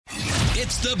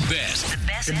It's the best.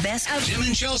 The best of Tim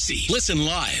and Chelsea. Listen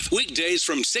live weekdays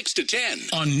from 6 to 10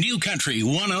 on New Country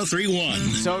 103.1.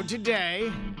 So today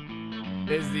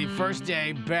is the first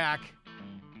day back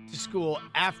to school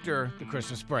after the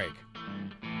Christmas break.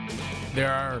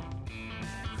 There are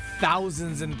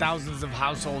thousands and thousands of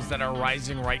households that are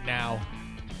rising right now,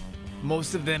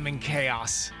 most of them in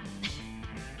chaos.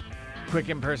 Quick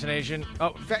impersonation.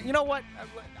 Oh, you know what?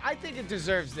 I think it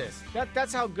deserves this.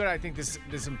 That's how good I think this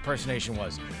impersonation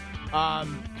was.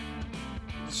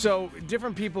 So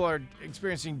different people are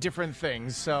experiencing different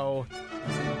things. So,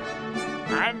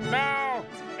 and now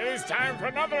it is time for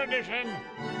another edition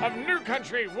of New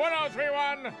Country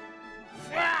 103.1.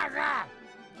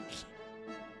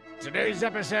 Today's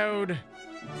episode: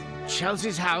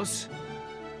 Chelsea's house,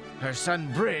 her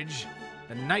son Bridge,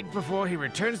 the night before he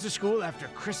returns to school after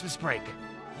Christmas break,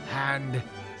 and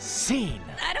scene.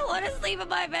 I don't want to sleep in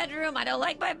my bedroom. I don't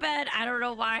like my bed. I don't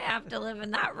know why I have to live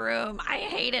in that room. I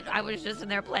hate it. I was just in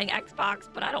there playing Xbox,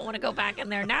 but I don't want to go back in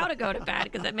there now to go to bed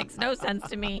because it makes no sense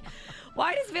to me.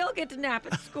 Why does Phil get to nap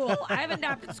at school? I haven't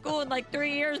napped at school in like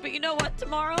 3 years, but you know what?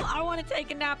 Tomorrow, I want to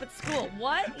take a nap at school.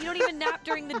 What? You don't even nap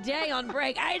during the day on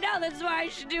break. I know. That's why I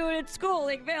should do it at school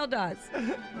like Phil does.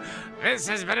 This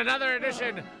has been another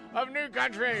edition of New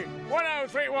Country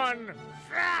 103.1.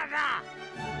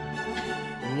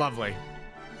 Lovely.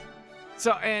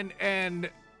 So, and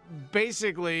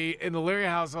basically, in the Leary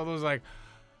household, it was like,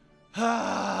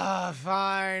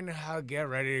 fine, I'll get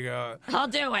ready to go. I'll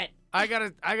do it. I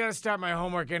gotta start my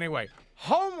homework anyway.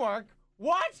 Homework?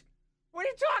 What? What are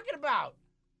you talking about?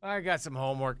 I got some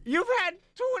homework. You've had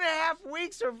 2.5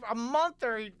 weeks or a month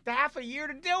or half a year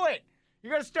to do it.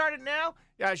 You're gonna start it now?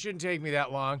 Yeah, it shouldn't take me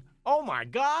that long. Oh my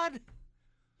God.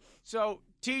 So,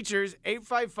 teachers,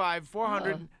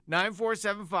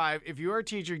 855-400-9475. If you're a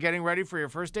teacher getting ready for your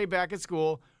first day back at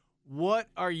school, what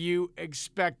are you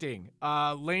expecting?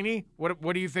 Lainey,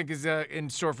 what do you think is in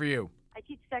store for you? I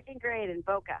teach second grade in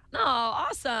Boca. Oh,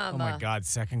 awesome. Oh my God,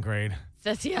 second grade.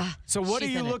 That's, yeah. So what are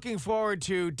She's you in it. looking forward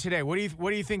to today? What do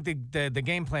you think the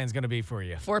game plan is going to be for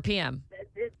you? 4 p.m.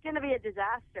 It's going to be a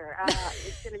disaster.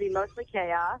 It's going to be mostly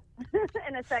chaos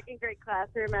in a second grade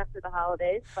classroom after the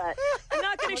holidays. But I'm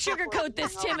not going to sugarcoat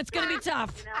this, Tim. It's going to be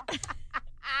tough. You know?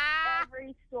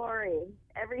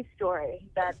 every story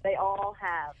that they all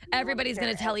have. Everybody's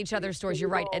going to tell each other stories. You're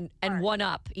right. And one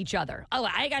up each other. Oh,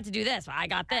 I got to do this. I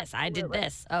got this. I did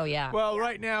this. Oh, yeah. Well,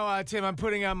 right now, Tim, I'm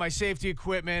putting on my safety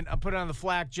equipment. I'm putting on the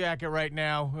flak jacket right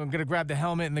now. I'm going to grab the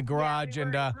helmet in the garage. We were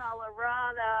in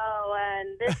Colorado,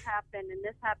 and this happened, and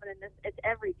this happened, and this. It's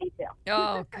every detail.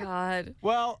 Oh, God.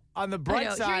 Well, on the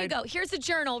bright side. Here you go. Here's a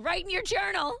journal. Write in your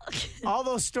journal. All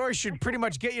those stories should pretty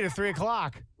much get you to 3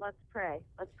 o'clock. Let's pray.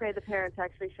 Let's pray the parents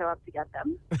actually show up to get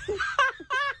them.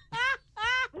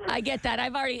 I get that.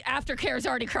 Aftercare's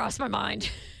already crossed my mind.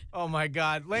 Oh, my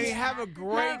God. Lady, have a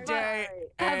great day.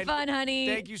 Have fun, honey.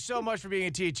 Thank you so much for being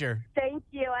a teacher. Thank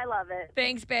you. I love it.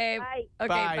 Thanks, babe. Bye. Okay,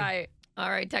 Bye. bye. All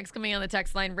right, text coming on the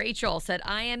text line. Rachel said,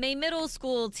 I am a middle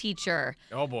school teacher.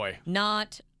 Oh, boy.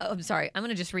 I'm sorry. I'm going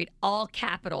to just read all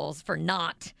capitals for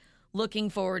not. Looking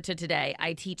forward to today.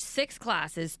 I teach 6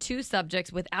 classes, 2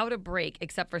 subjects without a break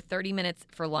except for 30 minutes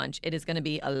for lunch. It is going to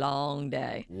be a long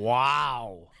day.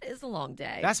 Wow. It is a long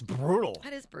day. That's brutal.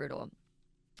 That is brutal.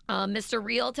 Mr.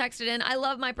 Real texted in, I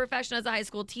love my profession as a high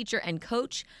school teacher and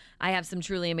coach. I have some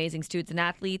truly amazing students and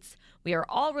athletes. We are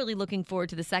all really looking forward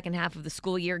to the second half of the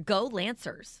school year. Go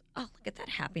Lancers. Oh, look at that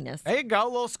happiness. There you go. A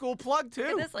little school plug, too.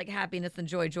 Look at this, like happiness and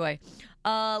joy.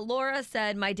 Laura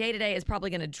said, my day-to-day is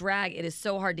probably going to drag. It is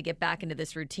so hard to get back into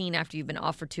this routine after you've been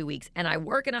off for 2 weeks. And I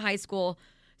work in a high school,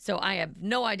 so I have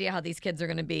no idea how these kids are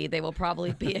going to be. They will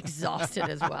probably be exhausted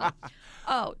as well.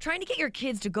 Oh, trying to get your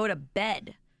kids to go to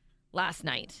bed last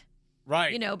night.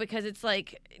 Right. You know, because it's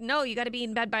like, no, you got to be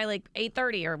in bed by like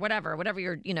 8:30 or whatever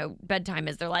your, bedtime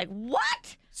is. They're like,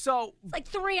 what? So It's like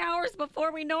 3 hours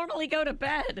before we normally go to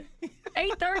bed.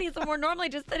 8:30 is when we're normally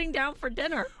just sitting down for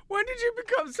dinner. when did you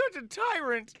become such a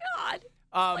tyrant? God,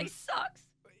 like sucks.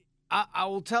 I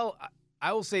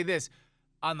will say this.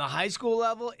 On the high school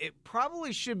level, it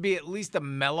probably should be at least a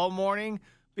mellow morning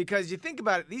because you think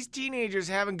about it, these teenagers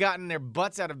haven't gotten their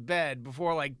butts out of bed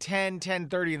before like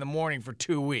 10:30 in the morning for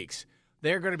 2 weeks.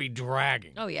 They're going to be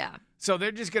dragging. Oh, yeah. So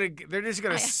they're just going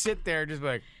to sit there and just be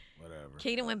like, whatever.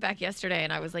 Kaden went back yesterday,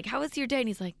 and I was like, how was your day? And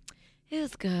he's like, it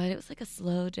was good. It was like a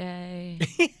slow day.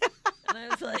 And I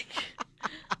was like,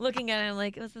 looking at him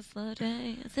like, it was a slow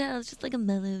day. I said, it was just like a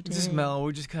mellow day. Just mellow.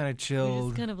 We just kind of We chilled.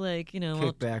 just kind of like,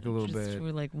 kick back a little bit.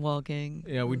 We're like walking.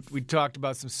 We talked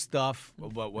about some stuff,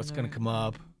 about what's going to come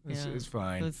up. It's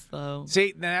fine. It's slow.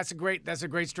 See, that's a great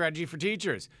strategy for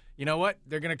teachers. You know what?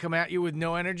 They're going to come at you with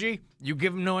no energy. You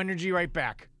give them no energy right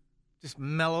back. Just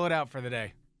mellow it out for the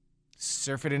day.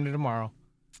 Surf it into tomorrow.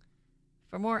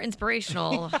 For more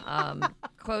inspirational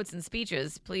quotes and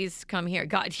speeches, please come here.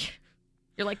 God,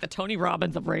 you're like the Tony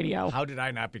Robbins of radio. How did I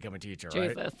not become a teacher,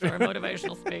 right? Jesus, or a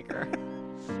motivational speaker.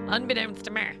 Unbeknownst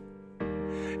to me.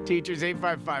 Teachers,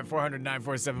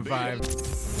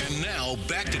 855-400-9475. And now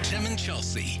back to Tim and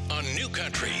Chelsea on New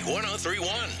Country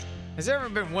 1031. Has there ever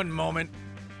been one moment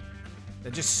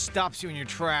that just stops you in your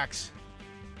tracks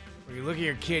where you look at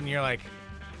your kid and you're like,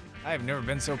 I have never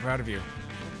been so proud of you.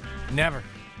 Never.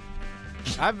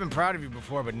 I've been proud of you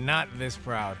before, but not this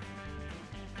proud.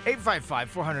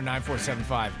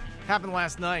 855-400-9475. Happened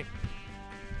last night.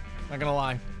 Not gonna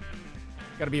lie.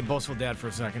 Gotta be a boastful dad for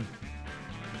a second.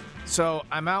 So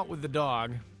I'm out with the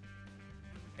dog,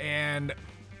 and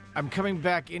I'm coming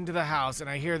back into the house, and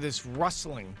I hear this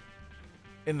rustling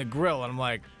in the grill, and I'm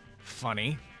like,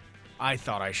 funny. I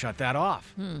thought I shut that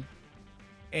off.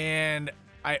 And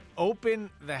I open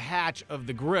the hatch of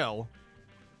the grill,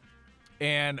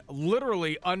 and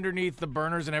literally underneath the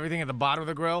burners and everything at the bottom of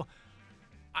the grill,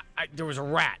 there was a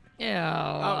rat.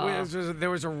 Yeah. There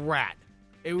was a rat.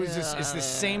 It was it's the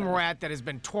same rat that has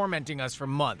been tormenting us for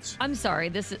months. I'm sorry,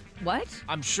 this is... What?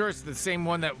 I'm sure it's the same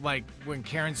one that, like, when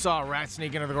Karen saw a rat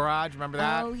sneak into the garage, remember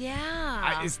that? Oh,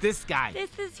 yeah. It's this guy. This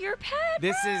is your pet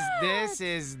This rat.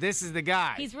 is the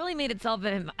guy. He's really made itself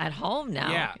at home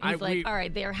now. Yeah, He's all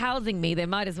right, they're housing me. They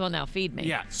might as well now feed me.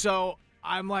 Yeah, so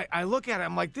I'm like, I look at it,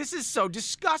 I'm like, this is so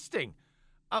disgusting.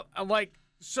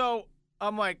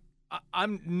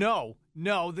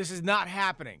 No, this is not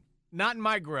happening. Not in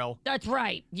my grill. That's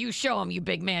right. You show him, you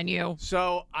big man, you.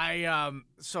 So I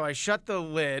shut the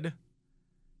lid,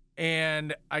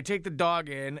 and I take the dog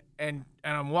in, and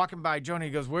I'm walking by Jonah.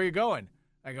 He goes, "Where are you going?"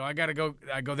 I go, "I gotta go."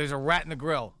 I go, "There's a rat in the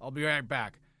grill. I'll be right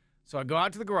back." So I go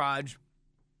out to the garage.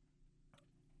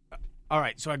 All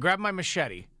right. So I grab my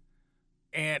machete,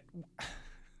 and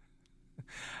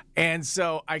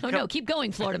so I. No, keep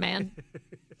going, Florida man.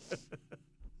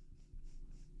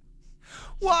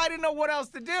 Well, I didn't know what else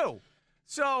to do.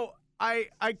 So I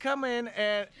come in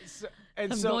and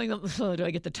I'm so going, do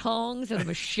I get the tongs or the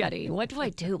machete? What do I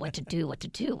do? What to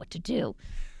do?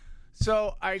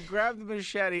 So I grab the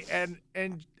machete and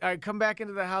I come back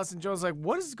into the house and Joe's like,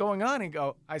 "What is going on?"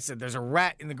 I said, "There's a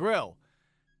rat in the grill."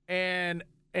 And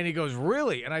he goes,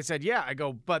 "Really?" And I said, "Yeah." I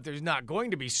go, "But there's not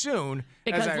going to be soon."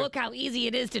 Because look how easy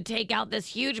it is to take out this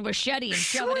huge machete and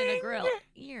shove it in a grill.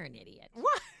 You're an idiot.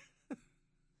 What?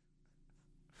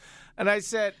 And I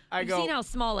said, You've seen how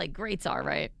small, like, grates are,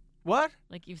 right? What?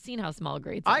 Like, you've seen how small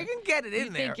grates are. I can get it in You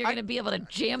there. think you're going to be able to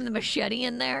jam the machete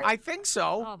in there? I think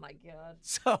so. Oh, my God.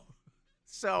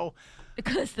 So.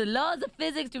 Because the laws of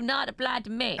physics do not apply to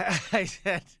me. I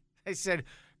said,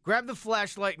 "Grab the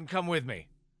flashlight and come with me."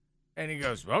 And he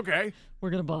goes, "Okay." We're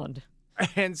going to bond.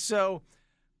 And so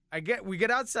we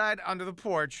get outside onto the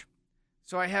porch.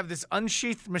 So I have this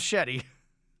unsheathed machete.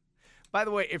 By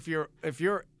the way, if you're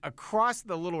across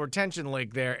the little retention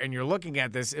lake there and you're looking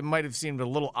at this, it might have seemed a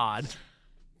little odd.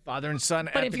 Father and son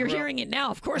at the grill. But if you're hearing it now,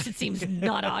 of course it seems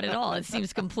not odd at all. It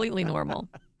seems completely normal.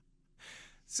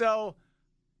 So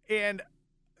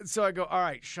I go, "All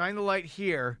right, shine the light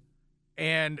here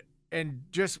and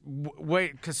just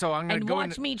wait, because I'm going to go in.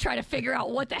 And watch me try to figure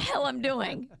out what the hell I'm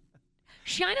doing.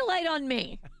 Shine a light on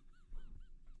me.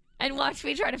 And watch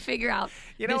me try to figure out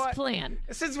this plan.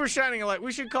 Since we're shining a light,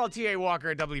 we should call T.A. Walker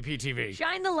at WPTV.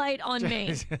 Shine the light on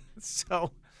me.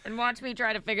 So. And watch me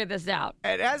try to figure this out.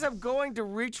 And as I'm going to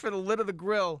reach for the lid of the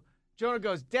grill, Jonah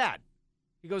goes, "Dad."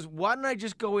 He goes, "Why don't I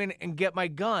just go in and get my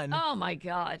gun?" Oh, my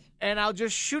God. "And I'll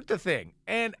just shoot the thing."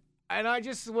 And I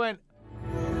just went,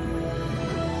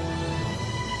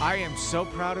 "I am so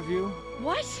proud of you."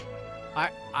 What?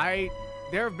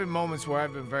 There have been moments where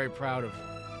I've been very proud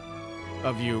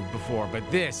of you before, but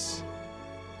this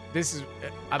is,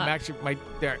 I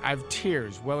have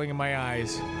tears welling in my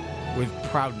eyes with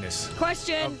proudness.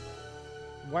 Question.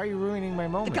 Why are you ruining my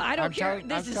moment? I don't care.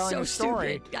 This is so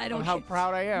stupid. I don't of how care.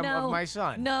 proud I am of my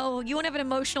son. No, you want to have an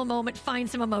emotional moment, find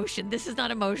some emotion. This is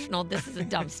not emotional. This is a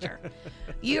dumpster.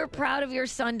 You're proud of your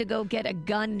son to go get a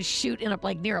gun and shoot near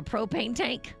a propane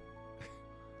tank?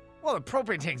 Well, the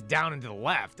propane tank's down and to the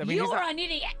left. I mean, You're an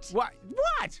idiot. What?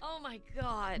 Oh, my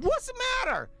God. What's the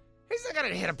matter? He's not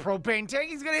going to hit a propane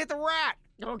tank. He's going to hit the rat.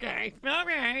 Okay. All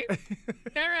right,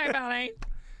 buddy.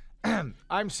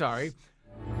 I'm sorry.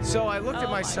 So I looked at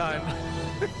my son.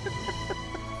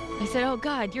 I said, "Oh,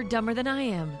 God, you're dumber than I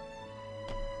am.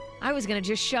 I was going to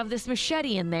just shove this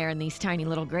machete in there in these tiny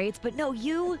little grates, but no,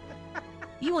 you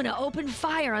You want to open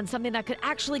fire on something that could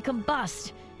actually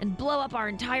combust and blow up our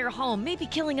entire home, maybe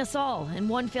killing us all in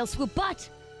one fell swoop. But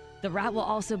the rat will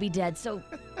also be dead, so...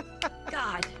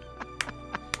 God.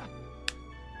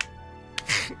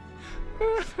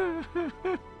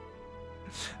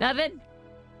 Nothing?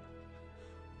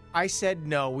 I said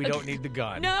no, we don't need the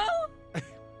gun. No?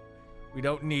 We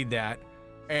don't need that.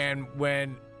 And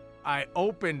when I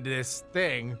opened this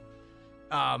thing,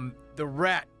 the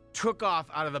rat took off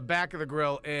out of the back of the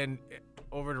grill and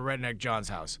over to Redneck John's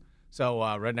house. So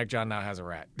Redneck John now has a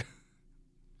rat.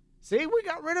 See, we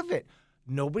got rid of it.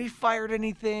 Nobody fired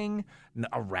anything.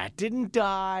 A rat didn't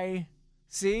die.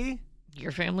 See?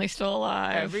 Your family's still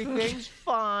alive. Everything's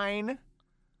fine.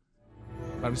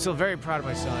 I'm still very proud of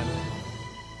my son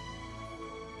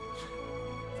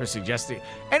for suggesting.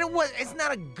 And it's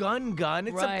not a gun.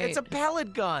 It's a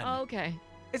pellet gun. Oh, okay.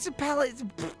 It's a pellet.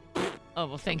 Oh,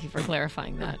 well, thank you for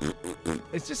clarifying that.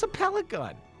 It's just a pellet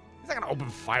gun. He's not gonna open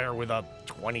fire with a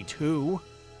 .22.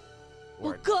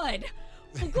 Well, good.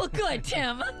 Well, good,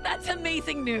 Tim. That's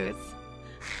amazing news.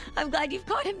 I'm glad you've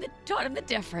taught him the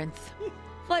difference.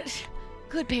 But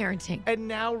good parenting. And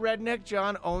now Redneck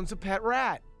John owns a pet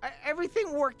rat.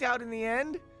 Everything worked out in the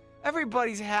end.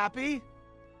 Everybody's happy.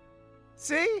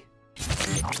 See?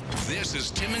 This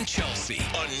is Tim and Chelsea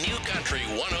on New Country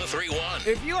 103.1.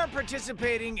 If you are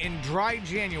participating in Dry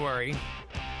January,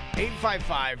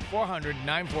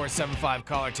 855-400-9475,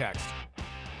 call or text.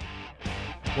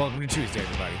 Welcome to Tuesday,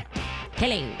 everybody.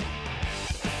 Hello.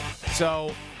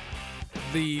 So,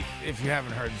 if you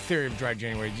haven't heard, the theory of Dry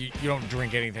January, you don't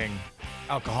drink anything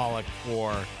alcoholic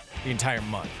for the entire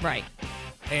month. Right.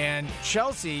 And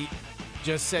Chelsea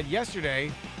just said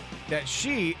yesterday that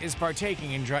she is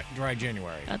partaking in Dry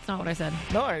January. That's not what I said.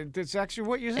 No, it's actually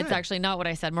what you said. It's actually not what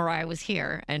I said. Mariah was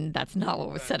here, and that's not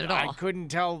what was said at all. I couldn't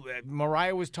tell.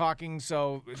 Mariah was talking,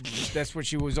 so that's what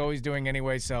she was always doing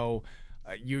anyway, so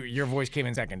your voice came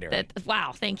in secondary.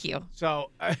 Wow, thank you.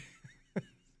 So...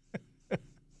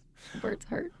 Words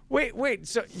hurt. Wait.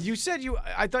 So you said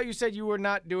I thought you said you were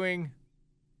not doing...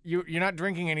 You're not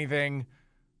drinking anything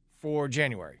for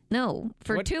January. No,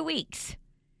 for What? 2 weeks.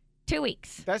 2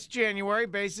 weeks. That's January,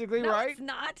 basically, No, right? it's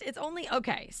not. It's only...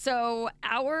 Okay, so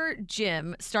our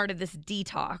gym started this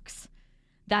detox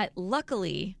that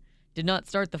luckily did not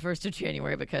start the 1st of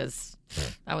January because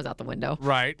that was out the window.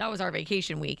 Right. That was our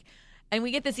vacation week. And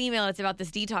we get this email. It's about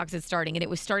this detox that's starting, and it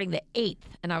was starting the 8th.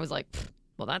 And I was like,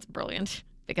 well, that's brilliant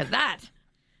because that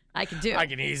I can do. I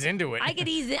can ease into it. I could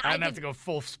ease it. I don't have to go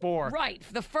full spore. Right.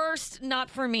 The 1st, not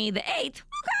for me. The 8th, okay.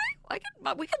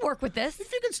 We can work with this.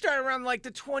 If you could start around like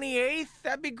the 28th,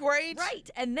 that'd be great. Right.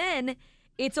 And then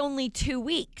it's only 2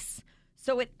 weeks.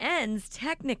 So it ends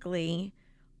technically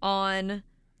on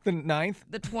The 9th?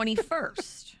 the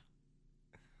 21st.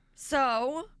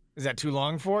 So Is that too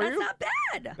long for that's you? not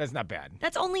bad. That's not bad.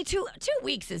 That's only 2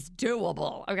 weeks is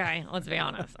doable. Okay, let's be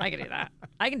honest. I can do that.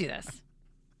 I can do this.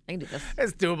 I can do this.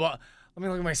 It's doable. Let me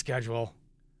look at my schedule.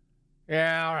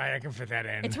 Yeah, all right, I can fit that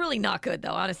in. It's really not good,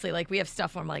 though, honestly. Like, we have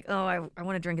stuff where I'm like, oh, I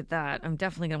want to drink at that. I'm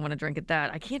definitely going to want to drink at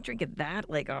that. I can't drink at that.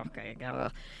 Like, oh, okay, I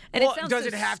gotta. And well, it sounds does so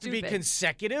it have to be stupid.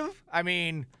 consecutive? I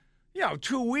mean,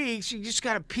 2 weeks, you just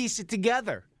got to piece it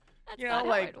together. That's not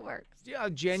how it works.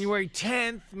 January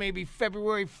 10th, maybe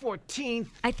February 14th.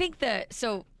 I think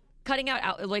so cutting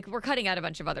out, like, we're cutting out a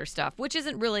bunch of other stuff, which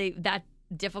isn't really that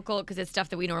difficult because it's stuff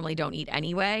that we normally don't eat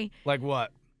anyway. Like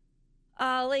what?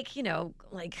 Like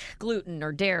gluten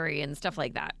or dairy and stuff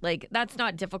like that. Like, that's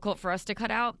not difficult for us to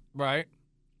cut out. Right.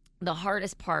 The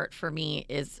hardest part for me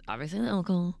is obviously the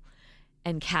alcohol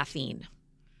and caffeine.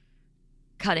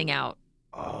 Cutting out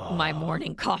my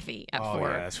morning coffee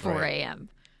at 4 a.m.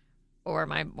 or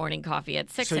my morning coffee at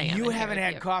 6 a.m. So you And haven't here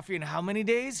had with coffee in how many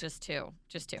days? Just two.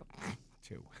 2.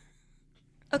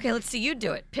 Okay, let's see you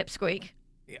do it, Pipsqueak.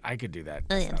 Yeah, I could do that.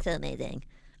 I am so amazing.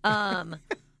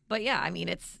 But yeah, I mean,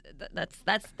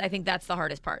 that's I think that's the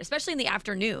hardest part, especially in the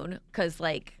afternoon, because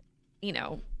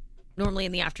normally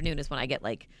in the afternoon is when I get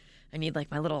I need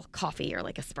my little coffee or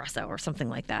espresso or something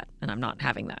like that, and I'm not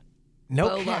having that.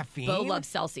 No caffeine? Bo loves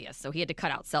Celsius, so he had to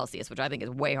cut out Celsius, which I think is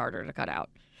way harder to cut out.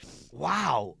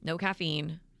 Wow. No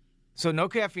caffeine. So no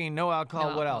caffeine, no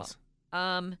alcohol. No What alcohol.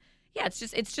 else? Yeah,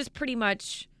 it's just pretty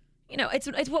much,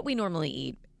 it's what we normally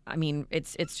eat. I mean,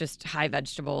 it's just high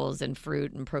vegetables and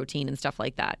fruit and protein and stuff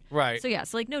like that. Right. So yeah,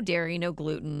 so no dairy, no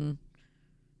gluten,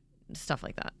 stuff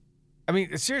like that. I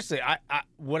mean, seriously,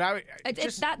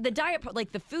 It's that the diet part,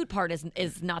 the food part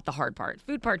is not the hard part.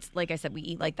 Food parts, like I said, we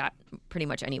eat like that pretty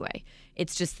much anyway.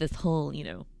 It's just this whole,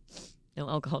 no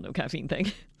alcohol, no caffeine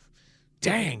thing.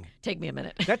 Dang. Take me a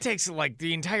minute. That takes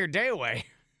the entire day away.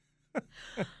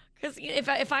 Because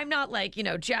if I'm not like,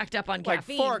 jacked up on Like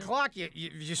caffeine. 4 o'clock,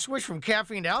 you switch from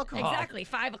caffeine to alcohol. Exactly.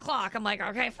 5 o'clock. I'm like,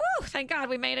 okay, whew, thank God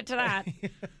we made it to that.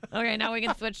 Okay, now we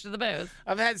can switch to the booze.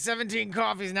 I've had 17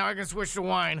 coffees. Now I can switch to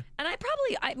wine. And I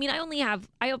probably only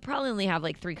have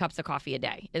like 3 cups of coffee a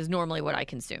day is normally what I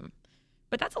consume.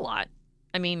 But that's a lot.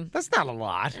 I mean, That's not a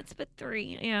lot. that's but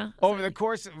 3, yeah. Over the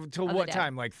course till the what day.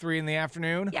 time? Like 3 in the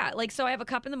afternoon? Yeah, like, so I have a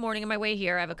cup in the morning on my way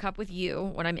here. I have a cup with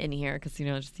you when I'm in here because,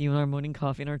 just you and our morning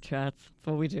coffee and our chats. That's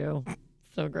what we do.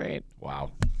 So great.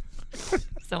 Wow.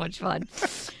 So much fun.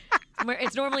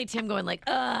 It's normally Tim going like,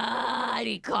 I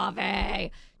need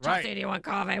coffee. Chelsea, Right. do you want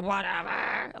coffee?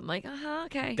 Whatever. I'm like,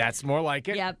 okay. That's more like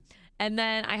it. Yep. And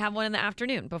then I have one in the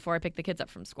afternoon before I pick the kids up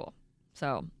from school.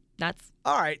 So that's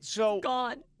All right. So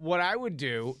gone. what I would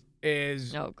do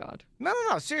is Oh, God. No,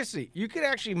 seriously. You could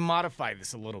actually modify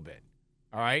this a little bit.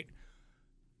 All right?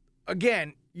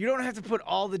 Again, you don't have to put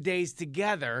all the days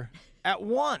together at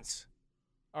once.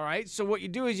 All right? So what you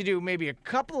do is you do maybe a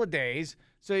couple of days.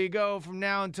 So you go from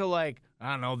now until the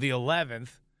 11th.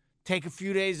 Take a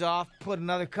few days off, put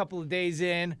another couple of days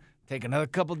in, take another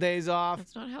couple of days off.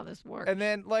 That's not how this works. And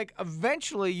then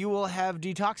eventually you will have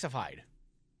detoxified.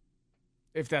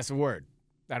 If that's a word.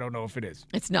 I don't know if it is.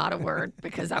 It's not a word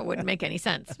because that wouldn't make any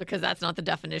sense because that's not the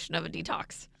definition of a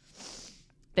detox.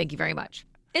 Thank you very much.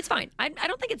 It's fine. I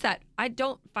don't think it's that. I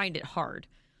don't find it hard.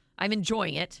 I'm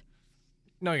enjoying it.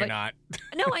 No, you're But- not.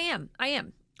 No, I am.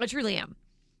 I truly am.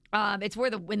 It's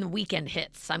when the weekend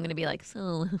hits, I'm going to be like,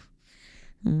 so.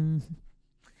 Do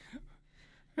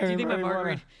you think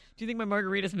my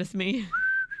margaritas miss me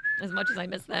as much as I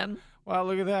miss them? Well,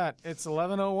 look at that. It's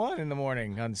 11:01 in the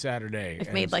morning on Saturday. I've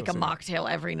and made I'm like a supposed mocktail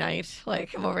every night.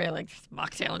 Like, I'm over here like just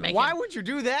mocktail and to- make Why it. would you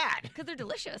do that? Because they're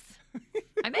delicious.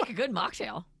 I make a good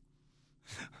mocktail.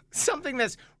 Something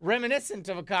that's reminiscent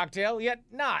of a cocktail, yet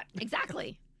not.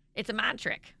 Exactly. It's a mad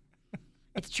trick.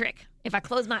 It's a trick. If I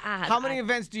close my eyes. How many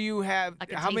events do you have? I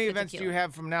can How many taste the events do you tequila.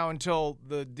 have from now until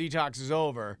the detox is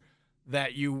over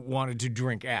that you wanted to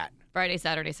drink at? Friday,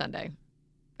 Saturday, Sunday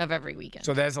of every weekend.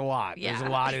 So there's a lot. There's a Yeah.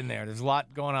 lot in there. There's a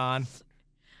lot going on.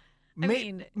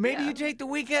 Maybe yeah. you take the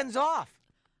weekends off.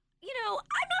 I'm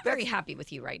not very happy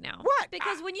with you right now. What?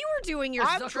 Because when you were doing your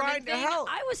I'm Zuckerman trying to thing, help.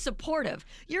 I was supportive.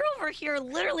 You're over here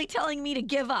literally telling me to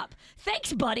give up.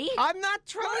 Thanks, buddy. I'm not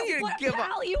telling you to what give a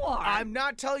pal up. you are. I'm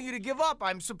not telling you to give up.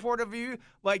 I'm supportive of you.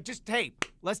 Let's take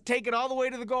it all the way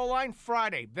to the goal line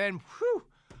Friday. Then, whew.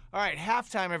 All right,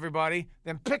 halftime, everybody.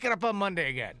 Then pick it up on Monday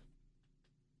again.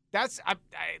 There's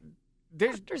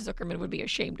Dr. Zuckerman would be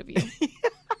ashamed of you.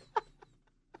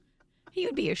 He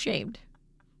would be ashamed.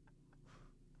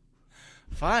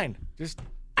 fine. Just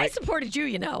I supported you,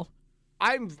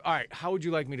 I'm all right. How would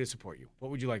you like me to support you? What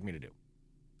would you like me to do?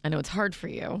 I know it's hard for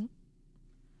you,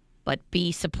 but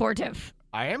be supportive.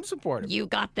 I am supportive. You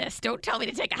got this. Don't tell me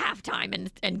to take a halftime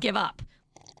and give up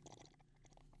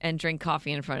and drink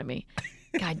coffee in front of me.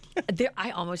 God,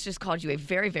 I almost just called you a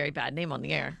very, very bad name on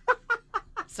the air.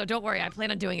 So don't worry. I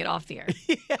plan on doing it off the air.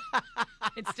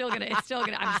 I'm still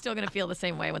gonna feel the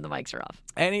same way when the mics are off.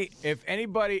 If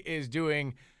anybody is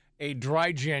doing a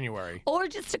dry January Or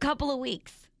just a couple of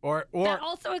weeks. or That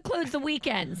also includes the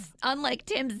weekends, unlike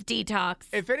Tim's detox.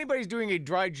 if anybody's doing a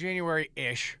dry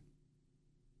January-ish,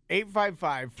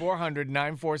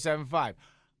 855-400-9475.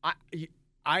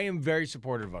 I am very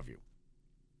supportive of you.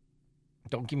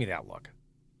 Don't give me that look.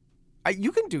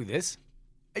 You can do this.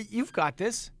 You've got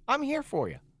this. I'm here for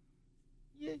you.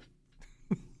 Yeah.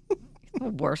 The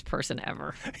worst person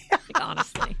ever. Like,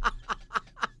 honestly.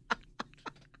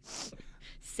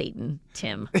 Satan,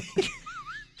 Tim.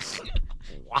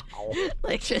 Wow.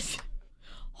 Like, just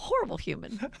horrible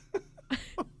human.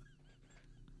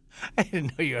 I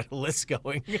didn't know you had a list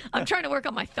going. I'm trying to work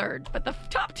on my third, but the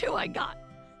top 2 I got.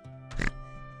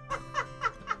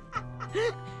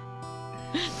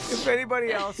 If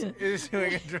anybody else is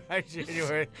doing a dry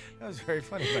January, that was very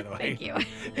funny, by the way. Thank you.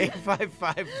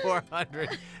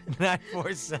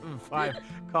 855-400-9475.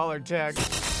 Call or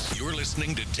text. You're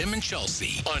listening to Tim and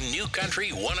Chelsea on New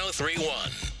Country 1031.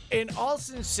 In all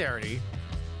sincerity,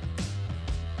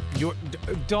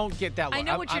 don't get that. I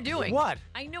know what you're doing. What?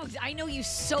 I know you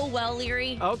so well,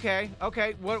 Leary. Okay.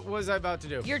 What was I about to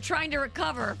do? You're trying to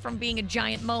recover from being a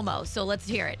giant Momo, so let's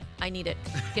hear it. I need it.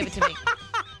 Give it to me.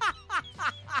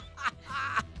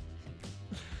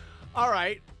 All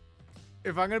right.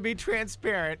 If I'm going to be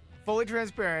transparent, fully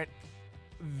transparent,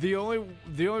 the only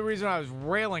reason I was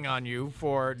railing on you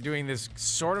for doing this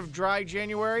sort of dry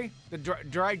January, the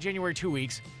dry January 2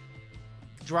 weeks,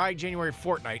 dry January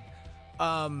fortnight,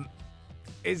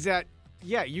 is that,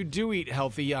 yeah, you do eat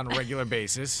healthy on a regular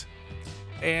basis,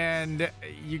 and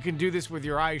you can do this with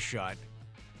your eyes shut.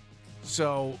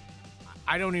 So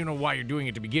I don't even know why you're doing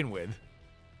it to begin with.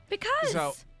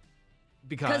 Because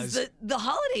Because the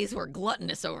holidays were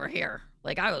gluttonous over here.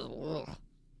 Like I was. Ugh.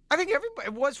 I think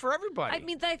it was for everybody. I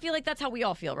mean, I feel like that's how we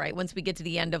all feel, right? Once we get to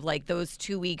the end of like those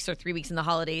 2 weeks or 3 weeks in the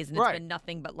holidays, and it's Right. been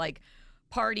nothing but like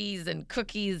parties and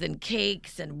cookies and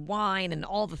cakes and wine and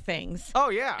all the things. Oh,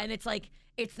 yeah. And it's like,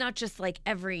 it's not just like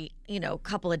every,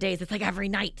 couple of days. It's like every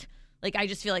night. Like, I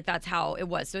just feel like that's how it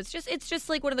was. So it's just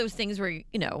like one of those things where,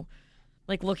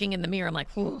 like looking in the mirror, I'm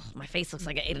like, whew, my face looks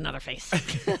like I ate another face.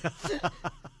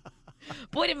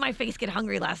 Boy, did my face get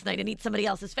hungry last night and eat somebody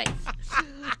else's face.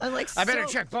 I'm like, I better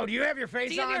check. Bo, do you have your face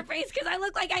do you on? have your face? Because I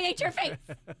look like I ate your face.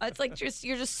 It's like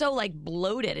you're just so like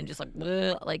bloated and just like,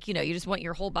 bleh, like, you just want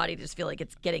your whole body to just feel like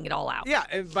it's getting it all out. Yeah,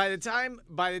 and by the time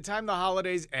the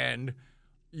holidays end,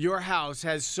 your house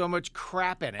has so much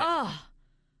crap in it. Oh,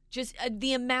 just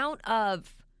the amount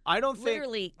of I don't think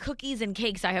literally cookies and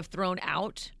cakes I have thrown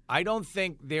out. I don't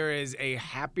think there is a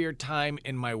happier time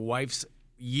in my wife's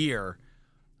year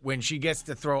when she gets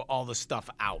to throw all the stuff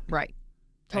out. Right.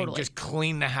 And Totally. just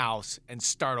clean the house and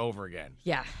start over again.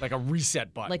 Yeah. Like a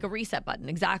reset button. Like a reset button.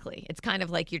 Exactly. It's kind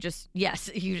of like you just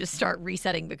start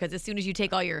resetting because as soon as you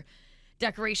take all your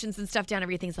decorations and stuff down,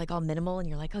 everything's like all minimal and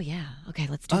you're like, oh yeah, okay,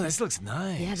 let's do this. This looks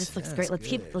nice. Yeah, this looks great.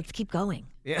 Let's keep going.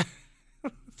 Yeah.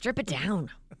 Strip it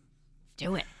down. Let's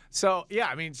do it. So, yeah,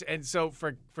 I mean, and so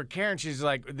for Karen, she's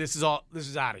like, this is out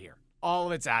of here. All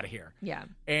of it's out of here. Yeah.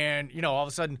 And, all of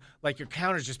a sudden, like your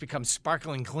counters just become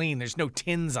sparkling clean. There's no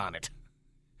tins on it.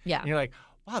 Yeah. And you're like,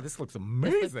 wow, this looks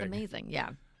amazing. This looks amazing. Yeah.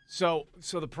 So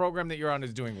the program that you're on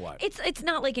is doing what? It's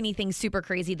not like anything super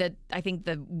crazy. That I think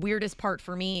the weirdest part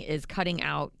for me is cutting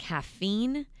out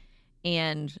caffeine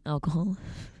and alcohol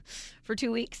for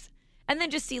 2 weeks. And then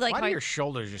just see like Why do your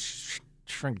shoulders just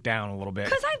shrink down a little bit?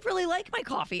 Because I really like my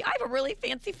coffee. I have a really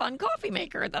fancy, fun coffee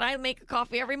maker that I make a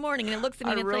coffee every morning, and it looks at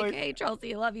me and it's like, "Hey,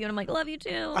 Chelsea, I love you," and I'm like, "Love you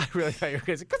too." I really thought you were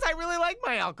going to say, because I really like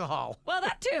my alcohol. Well,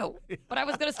 that too. But I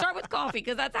was going to start with coffee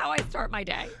because that's how I start my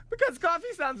day. Because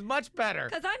coffee sounds much better.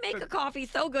 Because I make a coffee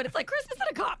so good, it's like Christmas in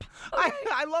a cup. Okay?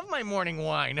 I love my morning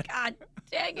wine. God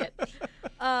dang it.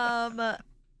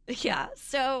 Yeah.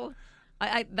 So.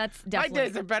 I that's definitely. My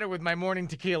days are better with my morning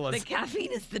tequilas. The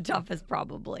caffeine is the toughest,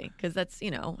 probably, because that's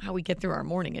how we get through our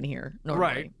morning in here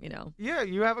normally. Right. Yeah,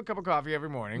 you have a cup of coffee every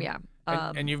morning. Yeah.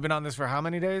 And you've been on this for how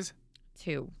many days?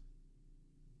 2.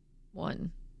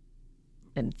 1.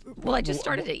 And well, I just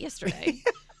started it yesterday.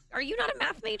 Are you not a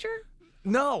math major?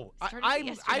 No, Started it I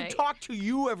yesterday. talk to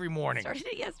you every morning. Started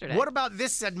it yesterday. What about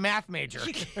this said math major?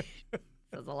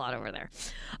 There's a lot over there.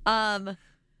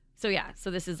 So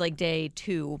this is like day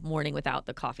 2, morning without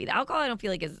the coffee. The alcohol I don't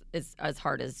feel like is as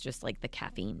hard as just like the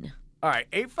caffeine. All right,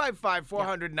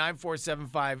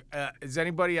 855-400-9475. Is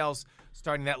anybody else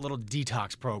starting that little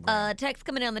detox program? Text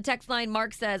coming in on the text line.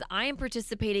 Mark says, I am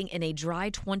participating in a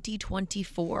dry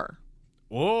 2024.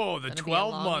 Whoa, the Gonna be a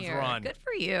long 12-month year. run. Good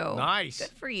for you. Nice.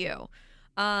 Good for you.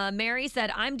 Mary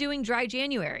said, I'm doing dry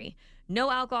January. No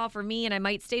alcohol for me, and I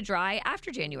might stay dry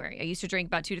after January. I used to drink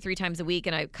about 2 to 3 times a week,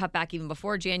 and I cut back even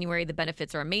before January. The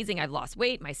benefits are amazing. I've lost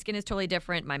weight. My skin is totally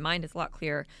different. My mind is a lot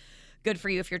clearer. Good for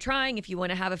you if you're trying. If you want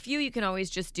to have a few, you can always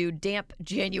just do damp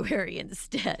January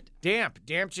instead. Damp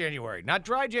January. Not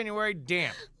dry January,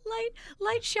 damp.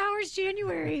 Light showers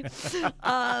January.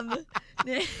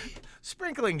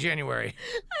 Sprinkling January.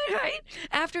 Right?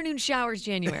 Afternoon showers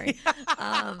January.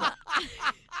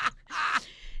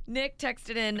 Nick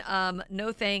texted in,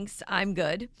 no thanks, I'm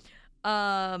good.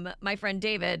 My friend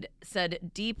David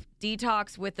said, deep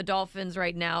detox with the Dolphins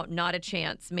right now, not a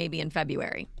chance, maybe in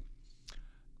February.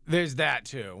 There's that,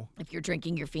 too. If you're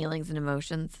drinking your feelings and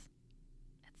emotions,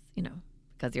 it's,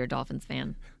 because you're a Dolphins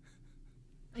fan.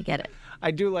 I get it.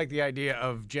 I do like the idea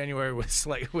of January with a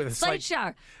slight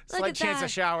shower. Slight chance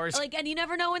of showers. And you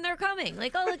never know when they're coming.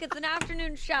 Like, oh, look, it's an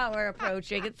afternoon shower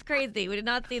approaching. It's crazy. We did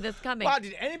not see this coming. Wow,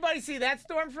 did anybody see that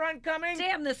storm front coming?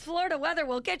 Damn, this Florida weather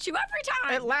will get you every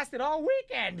time. It lasted all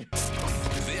weekend.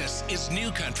 This is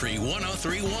New Country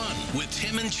 103.1 with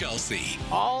Tim and Chelsea.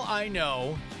 All I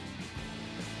know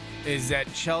is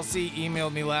that Chelsea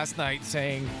emailed me last night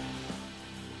saying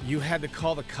you had to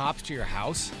call the cops to your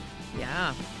house.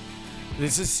 Yeah.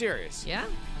 This is serious. Yeah.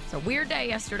 It's a weird day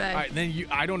yesterday. All right, then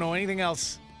I don't know anything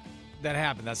else that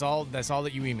happened. That's all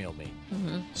that you emailed me.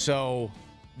 Mm-hmm. So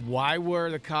why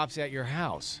were the cops at your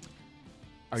house?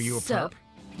 Are you a perp?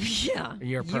 Yeah.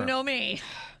 You're a perp. You know me.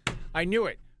 I knew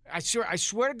it. I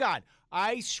swear to God.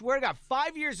 5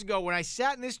 years ago when I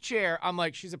sat in this chair, I'm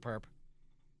like, she's a perp.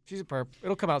 She's a perp.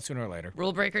 It'll come out sooner or later.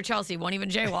 Rule breaker Chelsea won't even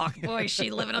jaywalk. Boy, she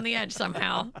living on the edge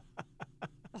somehow.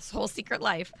 This whole secret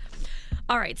life.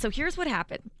 All right, so here's what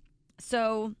happened.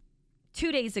 So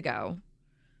 2 days ago,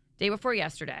 day before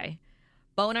yesterday,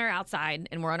 Bo and I are outside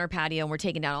and we're on our patio and we're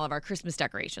taking down all of our Christmas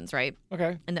decorations, right?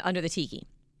 Okay. And under the tiki.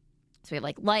 So we have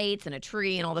like lights and a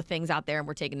tree and all the things out there, and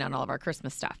we're taking down all of our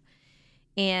Christmas stuff.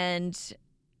 And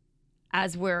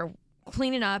as we're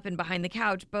cleaning up and behind the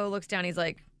couch, Bo looks down. He's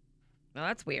like, "Well,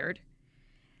 that's weird."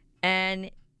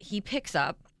 And he picks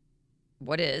up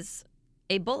what is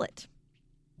a bullet.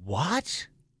 What?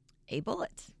 A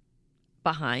bullet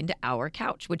behind our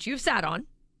couch, which you've sat on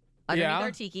underneath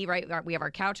our tiki, right? We have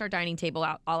our couch, our dining table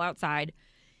all outside,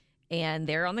 and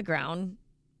there on the ground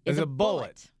is a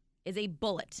bullet. Is a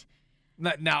bullet.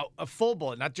 Now, a full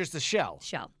bullet, not just a shell.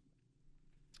 Shell.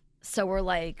 So we're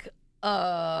like,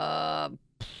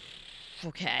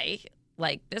 okay.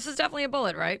 Like, this is definitely a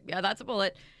bullet, right? Yeah, that's a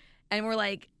bullet. And we're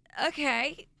like,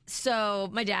 okay. So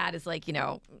my dad is like,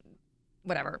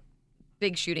 whatever,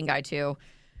 big shooting guy too.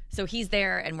 So he's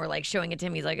there and we're like showing it to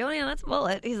him. He's like, "Oh yeah, that's a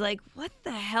bullet." He's like, "What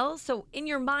the hell?" So in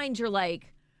your mind, you're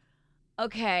like,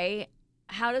 okay,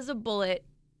 how does a bullet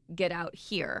get out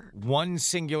here? One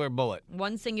singular bullet.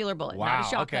 One singular bullet. Wow, Not a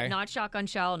shotgun, okay. not shotgun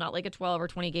shell, not like a 12 or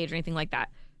 20 gauge or anything like that.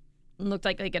 It looked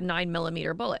like a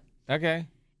 9mm bullet. Okay.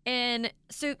 And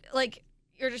so like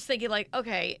you're just thinking like,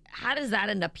 okay, how does that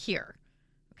end up here?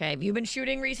 Okay, have you been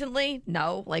shooting recently?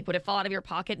 No. Like, would it fall out of your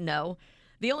pocket? No.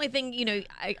 The only thing,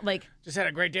 I like... Just had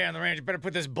a great day on the range. Better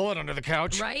put this bullet under the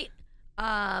couch. Right?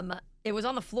 It was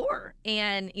on the floor.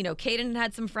 And, Caden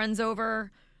had some friends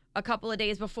over a couple of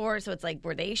days before. So it's like,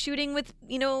 were they shooting with,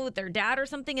 their dad or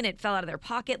something and it fell out of their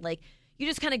pocket? Like, you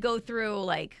just kind of go through,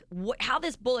 like, how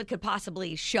this bullet could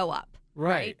possibly show up.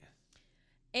 Right.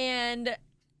 And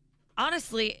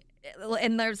honestly...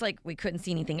 And there's like, we couldn't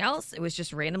see anything else. It was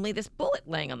just randomly this bullet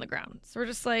laying on the ground. So we're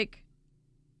just like,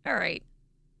 all right,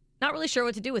 not really sure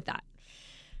what to do with that.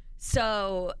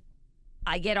 So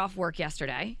I get off work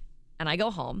yesterday and I go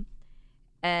home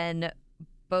and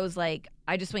Bo's like,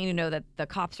 "I just want you to know that the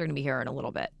cops are going to be here in a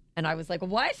little bit." And I was like,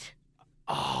 "What?"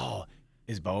 Oh,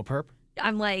 is Bo a perp?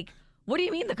 I'm like, "What do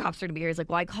you mean the cops are going to be here?" He's like,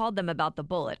 "Well, I called them about the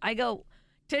bullet." I go,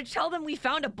 "To tell them we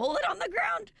found a bullet on the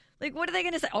ground? Like, what are they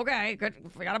going to say?" "Okay, good.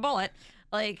 We got a bullet."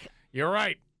 Like, you're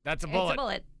right. That's a bullet. It's a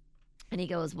bullet. And he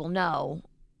goes, "Well, no,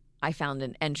 I found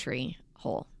an entry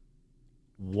hole."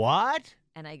 What?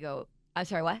 And I go, "I'm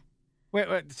sorry, what?" Wait,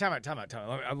 time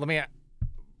out. Let me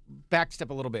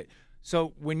backstep a little bit.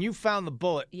 So when you found the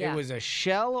bullet, Yeah. It was a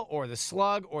shell or the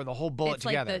slug or the whole bullet It's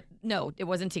together? like no, it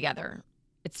wasn't together.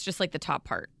 It's just like the top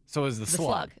part. So it was the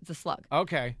slug. It's a slug.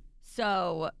 Okay.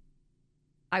 So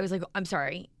I was like, "I'm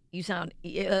sorry. You sound..."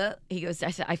 He goes,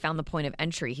 "I said, I found the point of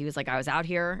entry." He was like, "I was out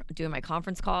here doing my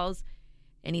conference calls."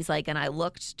 And he's like, "And I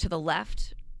looked to the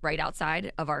left, right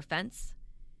outside of our fence,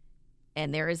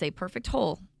 and there is a perfect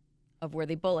hole of where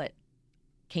the bullet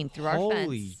came through our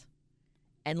fence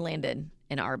and landed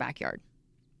in our backyard."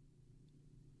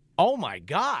 Oh, my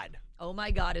God. Oh,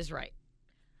 my God is right.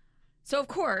 So, of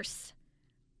course,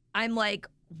 I'm like,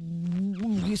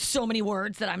 so many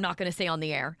words that I'm not going to say on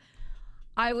the air.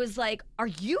 I was like, "Are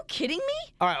you kidding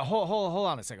me?" All right, hold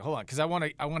on a second. Hold on, because I want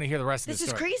to hear the rest of This this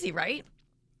is story. crazy, right?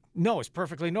 No, it's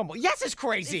perfectly normal. Yes, it's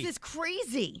crazy. This is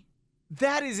crazy.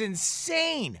 That is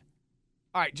insane.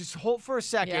 All right, just hold for a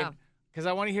second, Yeah. because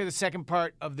I want to hear the second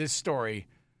part of this story.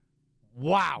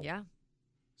 Wow. Yeah.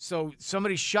 So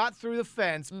somebody shot through the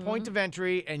fence, point of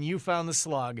entry, and you found the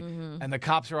slug, and the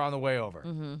cops are on the way over.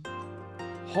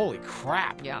 Holy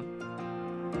crap. Yeah.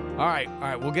 All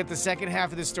right. We'll get the second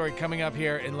half of this story coming up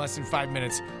here in less than 5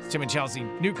 minutes. It's Tim and Chelsea,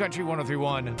 New Country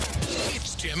 103.1.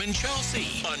 It's Tim and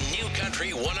Chelsea on New Country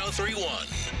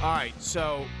 103.1. All right,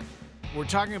 so we're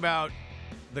talking about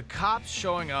the cops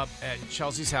showing up at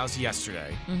Chelsea's house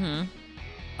yesterday.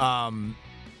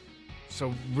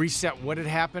 So reset, what had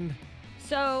happened?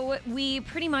 So we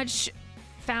pretty much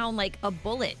found like a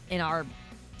bullet in our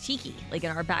tiki, like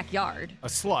in our backyard. A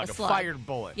slug, a fired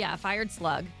bullet. Yeah, a fired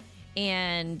slug.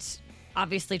 And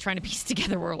obviously trying to piece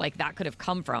together where like that could have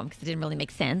come from because it didn't really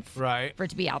make sense Right. for it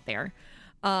to be out there.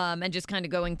 And just kind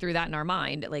of going through that in our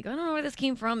mind, like, I don't know where this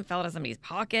came from. It fell out of somebody's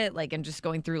pocket, like, and just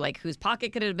going through like whose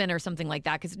pocket could it have been or something like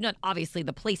that. Because obviously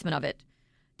the placement of it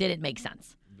didn't make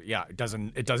sense. Yeah, it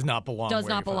does not belong. Does where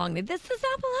not you found belong there. This does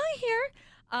not belong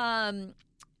here.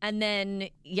 And then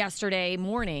yesterday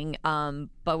morning,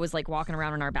 Bo was like walking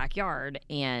around in our backyard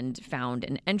and found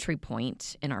an entry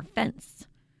point in our fence it.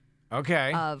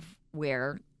 Okay. of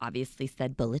where obviously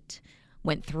said bullet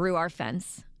went through our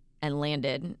fence and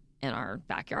landed in our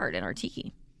backyard in our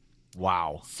tiki.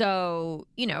 Wow. So,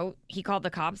 he called the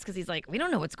cops because he's like, we don't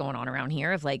know what's going on around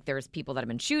here. If like there's people that have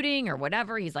been shooting or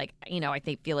whatever, he's like,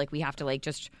 I feel like we have to like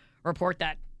just report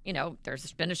that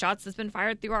there's been shots that's been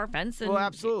fired through our fence. And Well,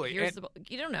 absolutely.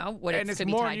 you don't know what And it's it's going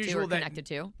to be more tied to unusual or that connected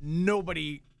to.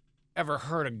 nobody ever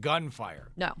heard a gunfire.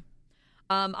 No.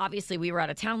 Obviously, we were out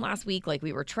of town last week. Like,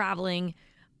 we were traveling.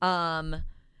 And,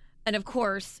 of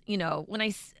course,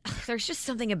 there's just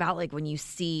something about, like, when you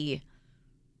see,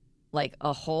 like,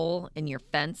 a hole in your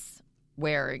fence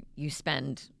where you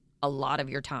spend a lot of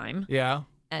your time. Yeah.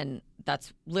 And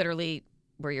that's literally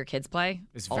where your kids play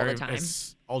It's all the time.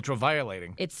 It's ultra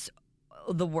violating. It's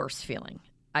the worst feeling.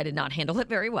 I did not handle it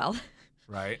very well.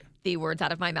 Right. The words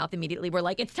out of my mouth immediately were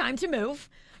like, it's time to move.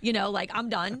 I'm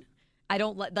done. I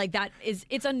don't like that.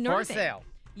 It's unnerving. For sale.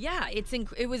 Yeah,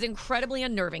 it was incredibly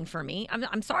unnerving for me.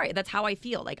 I'm sorry. That's how I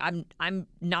feel. Like I'm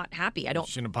not happy. I don't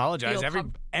Shouldn't apologize.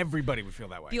 feel Everybody would feel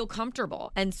that way. feel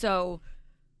comfortable. And so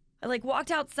I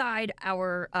walked outside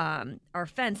our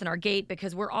fence and our gate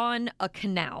because we're on a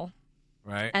canal.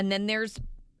 Right. And then there's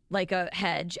like a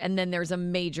hedge and then there's a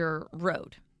major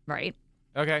road, right?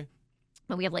 Okay.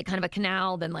 And we have like kind of a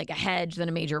canal, then like a hedge, then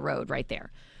a major road right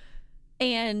there.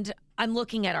 And I'm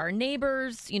looking at our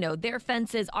neighbors, their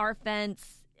fences, our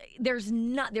fence. There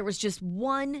was just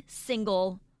one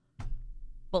single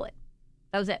bullet.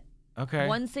 That was it. Okay.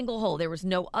 One single hole. There was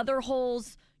no other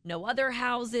holes, no other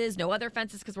houses, no other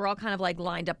fences because we're all kind of like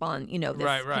lined up on, this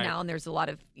Right. canal. And there's a lot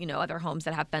of, other homes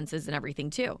that have fences and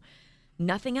everything too.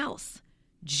 Nothing else.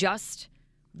 Just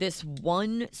this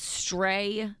one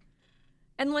stray.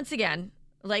 And once again,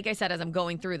 like I said, as I'm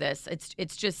going through this,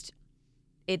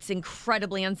 it's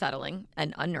incredibly unsettling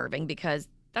and unnerving because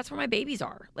that's where my babies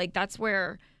are. Like, that's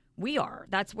where we are.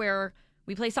 That's where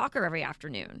we play soccer every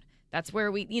afternoon. That's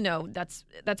where we,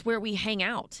 that's where we hang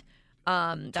out.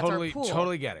 That's Totally, our pool.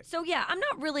 totally get it. So, yeah, I'm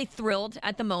not really thrilled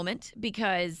at the moment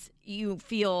because you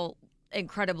feel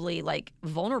incredibly, like,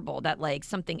 vulnerable that, like,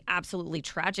 something absolutely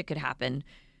tragic could happen,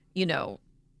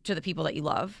 to the people that you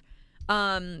love.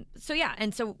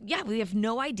 So, we have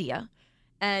no idea.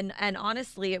 And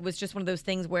honestly, it was just one of those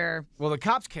things where... Well, the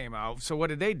cops came out, so what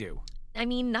did they do? I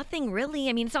mean, nothing really.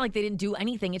 I mean, it's not like they didn't do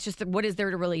anything. It's just that what is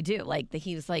there to really do? Like,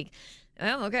 he was like,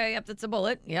 oh, okay, yep, that's a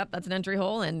bullet. Yep, that's an entry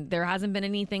hole. And there hasn't been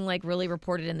anything, like, really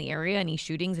reported in the area, any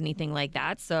shootings, anything like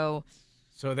that. So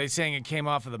are they saying it came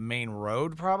off of the main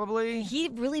road, probably? he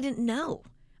really didn't know.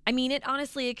 I mean, it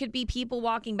could be people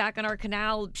walking back on our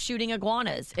canal shooting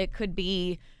iguanas. It could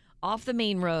be off the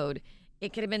main road.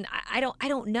 It could have been, I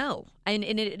don't know. And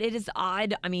it is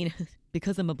odd. I mean,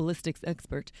 because I'm a ballistics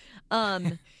expert.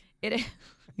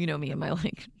 You know me and my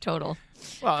total.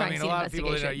 Well, crime I mean, a scene lot of people,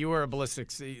 investigation. you were a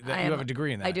ballistics, you have a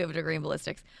degree in that. I do have a degree in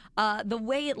ballistics. The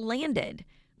way it landed,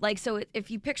 like, so if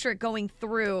you picture it going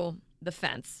through the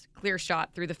fence, clear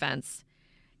shot through the fence,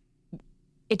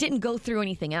 it didn't go through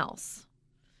anything else.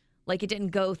 Like, it didn't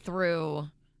go through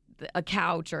a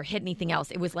couch or hit anything else.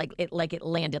 It was like it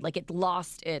landed, like it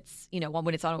lost its,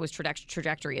 when it's on its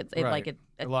trajectory,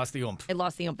 it lost the oomph. It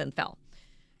lost the oomph and fell.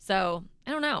 So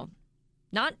I don't know,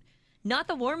 not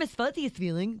the warmest, fuzziest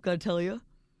feeling. Gotta tell you,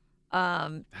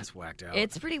 that's whacked out.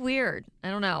 it's pretty weird. I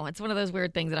don't know. It's one of those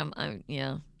weird things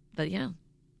that but yeah.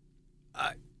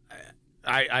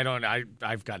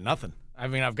 I've got nothing. I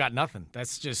mean, I've got nothing.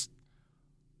 That's just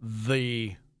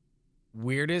the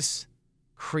weirdest,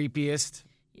 creepiest.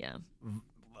 Yeah.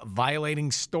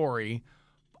 Violating story.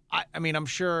 I mean, I'm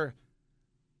sure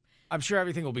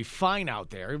everything will be fine out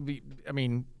there.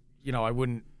 I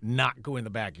wouldn't not go in the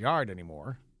backyard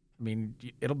anymore. I mean,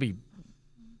 it'll be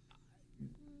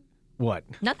what?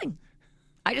 Nothing.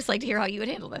 I just like to hear how you would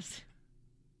handle this.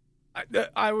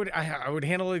 I would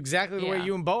handle it exactly the way Yeah.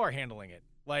 you and Bo are handling it.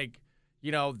 Like,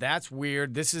 that's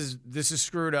weird. This is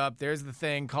screwed up. There's the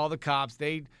thing. Call the cops.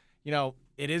 They,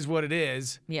 it is what it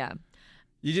is. Yeah.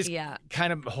 You just Yeah.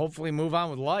 kind of hopefully move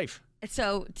on with life.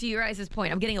 So to your guys'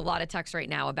 point, I'm getting a lot of texts right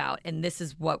now about, and this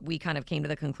is what we kind of came to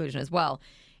the conclusion as well,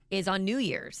 is on New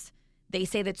Year's, they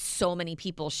say that so many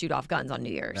people shoot off guns on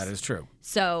New Year's. That is true.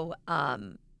 So,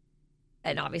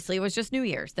 and obviously it was just New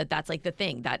Year's that's like the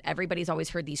thing that everybody's always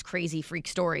heard these crazy freak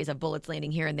stories of bullets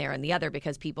landing here and there and the other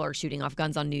because people are shooting off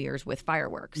guns on New Year's with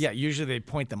fireworks. Yeah, usually they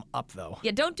point them up, though.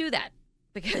 Yeah, don't do that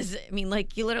because, I mean,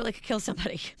 like, you literally could kill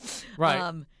somebody.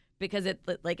 Right. Because it,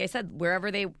 like I said,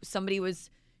 wherever somebody was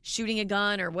shooting a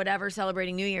gun or whatever,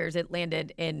 celebrating New Year's, it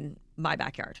landed in my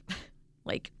backyard,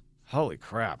 like Holy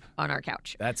crap! on our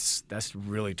couch. That's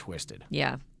really twisted.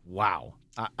 Yeah. Wow.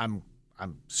 I'm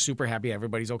super happy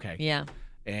everybody's okay. Yeah.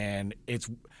 And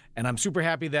I'm super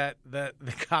happy that the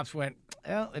cops went,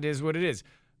 well, it is what it is,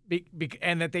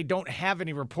 and that they don't have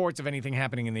any reports of anything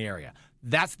happening in the area.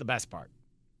 That's the best part.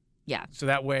 Yeah. So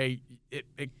that way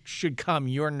it should calm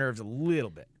your nerves a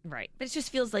little bit. Right. But it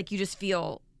just feels like you just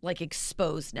feel like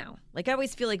exposed now. Like I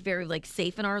always feel like very like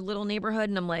safe in our little neighborhood,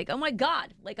 and I'm like, oh my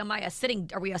God, like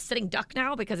are we a sitting duck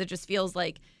now? Because it just feels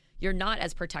like you're not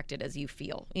as protected as you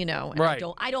feel, you know. And Right.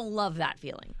 I don't love that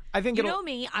feeling. I think you know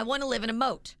me, I want to live in a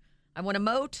moat. I want a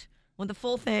moat, I want the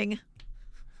full thing.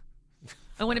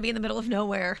 I want to be in the middle of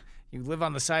nowhere. You live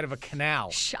on the side of a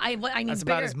canal. I need That's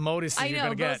bigger. about as motus as I you're know,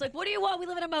 gonna but get. it's like, what do you want? We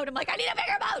live in a moat. I'm like, I need a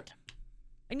bigger moat.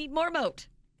 I need more moat.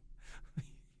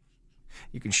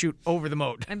 You can shoot over the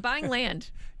moat. I'm buying land.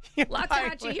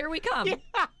 Loxahatchee, here we come.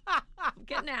 I'm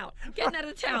getting out. I'm getting out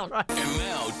of town. And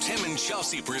now, Tim and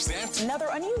Chelsea present Another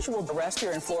unusual arrest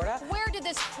here in Florida. Where did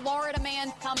this Florida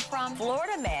man come from?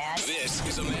 Florida man. This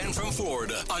is a Man from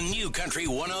Florida on New Country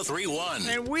 103.1.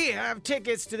 And we have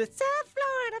tickets to the South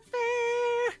Florida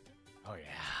Fair. Oh,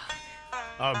 yeah.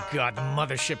 Oh, God, the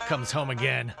mothership comes home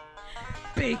again.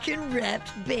 Bacon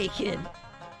wrapped bacon.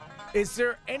 Is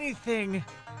there anything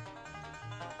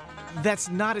that's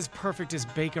not as perfect as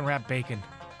bacon wrapped bacon?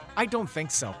 I don't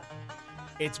think so.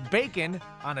 It's bacon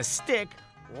on a stick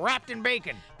wrapped in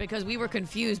bacon. Because we were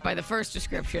confused by the first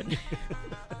description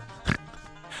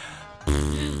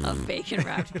of bacon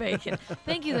wrapped bacon.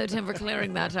 Thank you, though, Tim, for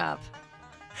clearing that up.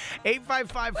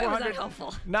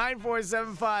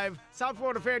 855-400-9475. South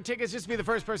Florida Fair tickets. Just be the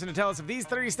first person to tell us of these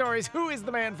 3 stories. Who is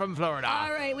the man from Florida?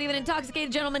 All right, we have an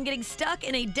intoxicated gentleman getting stuck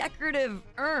in a decorative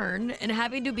urn and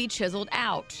having to be chiseled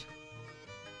out.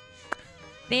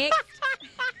 Next.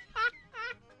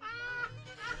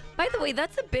 By the way,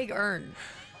 that's a big urn.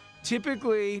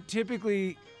 Typically,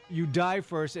 you die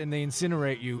first and they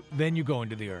incinerate you, then you go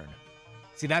into the urn.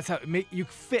 See, that's how you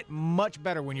fit much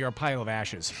better when you're a pile of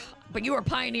ashes. But you are a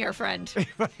pioneer, friend.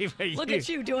 Look at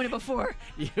you doing it before.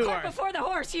 Cart before the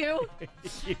horse, you.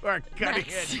 You are cutting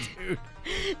Next. it, dude.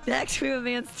 Next, we have a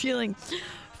man stealing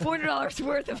 $400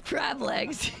 worth of crab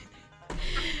legs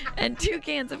and 2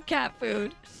 cans of cat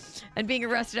food and being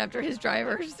arrested after his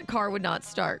driver's car would not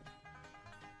start.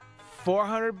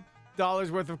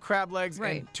 $400 worth of crab legs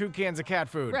Right. and 2 cans of cat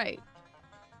food. Right.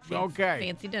 Okay.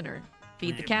 Fancy dinner.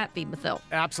 Feed the cat, feed myself.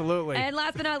 Absolutely. And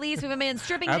last but not least, we have a man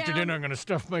stripping After down. dinner, I'm going to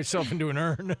stuff myself into an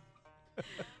urn.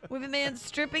 We have a man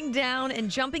stripping down and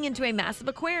jumping into a massive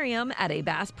aquarium at a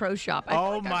Bass Pro Shop. I feel Oh,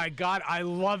 like my God. I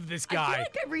love this I feel guy.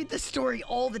 like I read this story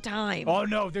all the time. Oh,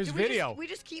 no. There's We video. we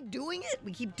just keep doing it.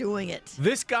 We keep doing it.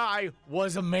 This guy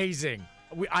was amazing.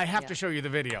 I have Yeah. to show you the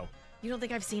video. You don't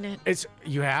think I've seen it?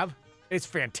 You have? It's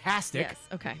fantastic. Yes.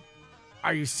 Okay.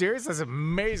 Are you serious? That's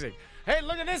amazing. Hey,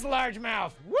 look at this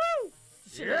largemouth. Woo!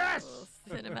 Yes!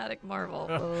 Cinematic marvel.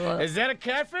 Is that a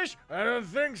catfish? I don't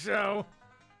think so.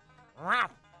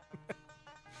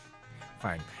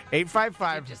 Fine.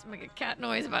 855. Just make a cat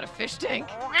noise about a fish tank.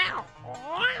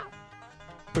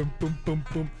 Boom, boom, boom,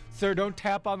 boom. Sir, don't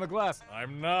tap on the glass.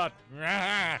 I'm not.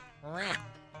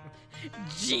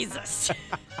 Jesus.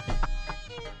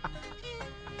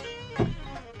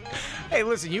 Hey,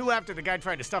 listen, you laughed at the guy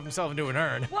trying to stuff himself into an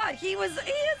urn. What? He is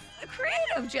a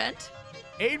creative, gent.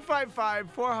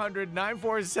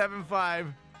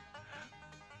 855-400-9475.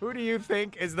 Who do you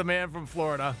think is the man from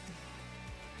Florida?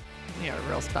 We are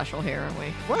real special here, aren't we?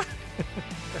 What?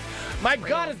 My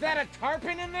God, is that a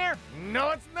tarpon in there? No,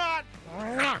 it's not.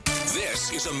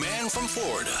 This is a Man from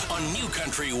Florida on New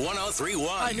Country 103.1.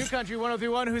 Hi, New Country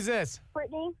 103.1. Who's this?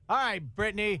 Brittany? All right,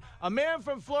 Brittany. A man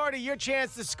from Florida, your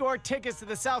chance to score tickets to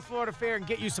the South Florida Fair and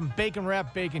get you some bacon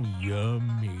wrapped bacon.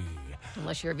 Yummy.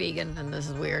 Unless you're vegan, and this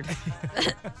is weird.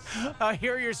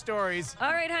 Here are your stories.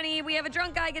 All right, honey. We have a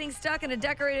drunk guy getting stuck in a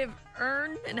decorative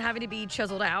urn and having to be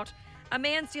chiseled out. A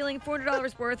man stealing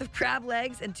 $400 worth of crab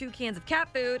legs and 2 cans of cat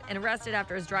food and arrested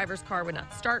after his driver's car would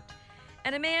not start.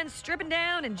 And a man stripping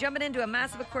down and jumping into a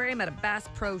massive aquarium at a Bass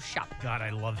Pro Shop. God, I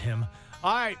love him.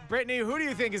 All right, Brittany, who do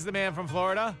you think is the man from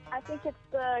Florida? I think it's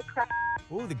the crab.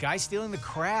 Ooh, the guy stealing the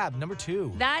crab, number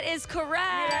 2. That is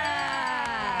correct.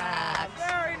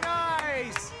 Very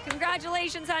nice.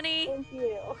 Congratulations, honey. Thank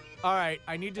you. All right,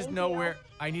 I need to know where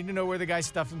the guy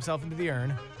stuffed himself into the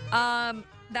urn.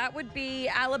 That would be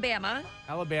Alabama.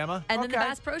 Alabama. And then the Okay.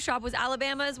 Bass Pro Shop was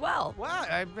Alabama as well. Wow,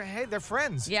 hey, they're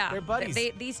friends. Yeah. They're buddies.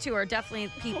 These two are definitely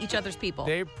each other's people.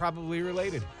 They're probably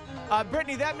related.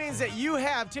 Brittany, that means that you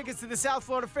have tickets to the South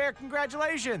Florida Fair.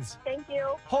 Congratulations. Thank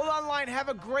you. Hold on line. Have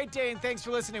a great day, and thanks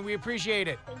for listening. We appreciate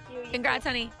it. Thank you. Congrats,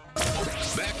 honey.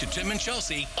 Back to Tim and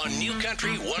Chelsea on New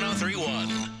Country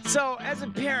 103.1. So, as a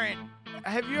parent,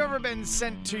 have you ever been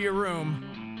sent to your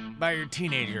room by your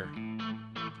teenager?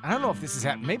 I don't know if this has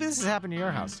happened. Maybe this has happened in your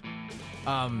house.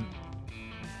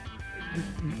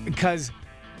 Because,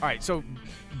 all right, so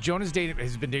Jonah's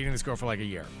has been dating this girl for like a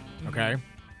year, okay?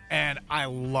 And I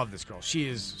love this girl. She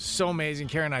is so amazing.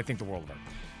 Karen and I think the world of her.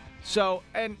 So,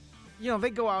 and, they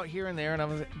go out here and there,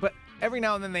 but every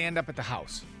now and then they end up at the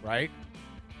house, right?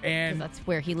 'Cause And that's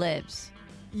where he lives.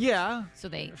 yeah, So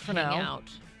they For hang now. out.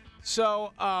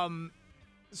 so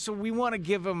so we want to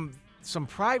give them some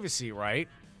privacy, right?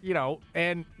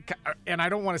 And I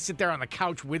don't want to sit there on the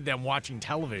couch with them watching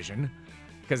television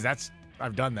because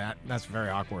I've done that. That's very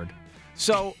awkward.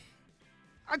 So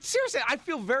seriously, I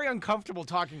feel very uncomfortable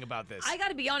talking about this. I got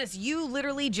to be honest, you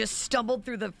literally just stumbled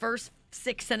through the first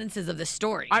 6 sentences of the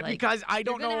story. Because I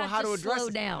don't you're gonna know have how to address slow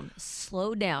it. down.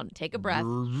 Slow down. Take a breath.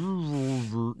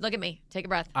 Look at me. Take a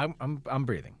breath. I'm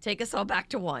breathing. Take us all back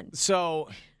to 1. So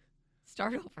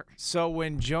Start over. So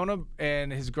when Jonah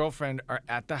and his girlfriend are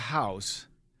at the house,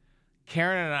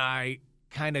 Karen and I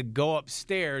kind of go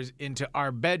upstairs into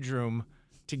our bedroom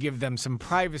to give them some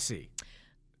privacy.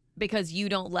 Because you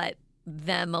don't let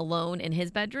them alone in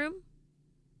his bedroom?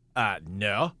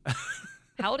 No.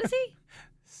 How old is he?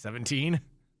 17.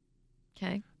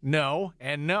 Okay. No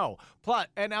and no. Plus,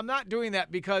 and I'm not doing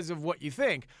that because of what you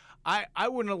think. I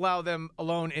wouldn't allow them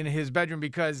alone in his bedroom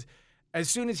because as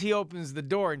soon as he opens the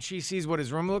door and she sees what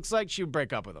his room looks like, she would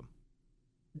break up with him.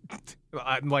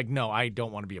 I'm like, no, I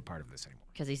don't want to be a part of this anymore.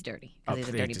 Because he's dirty. Because he's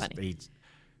a dirty bunny.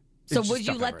 So would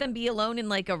you let them be alone in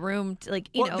like a room,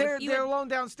 they're alone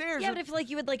downstairs. Yeah, but if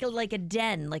you had like a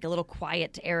den, like a little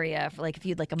quiet area for if you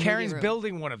had like a movie Karen's room.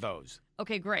 building one of those.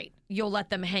 Okay, great. You'll let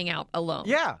them hang out alone.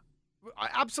 Yeah,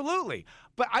 absolutely.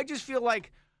 But I just feel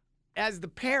like, as the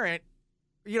parent,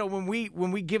 when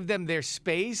we give them their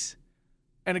space,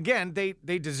 and again, they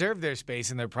deserve their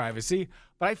space and their privacy,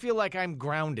 but I feel like I'm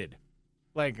grounded.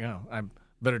 Like, I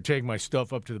better take my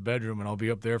stuff up to the bedroom, and I'll be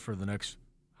up there for the next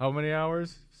how many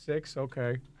hours? 6.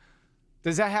 Okay.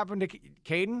 Does that happen to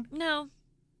Caden? No.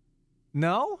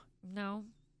 No. No.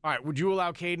 All right. Would you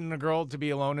allow Caden and a girl to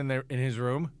be alone in his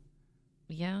room?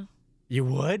 Yeah. You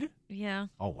would? Yeah.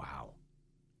 Oh wow.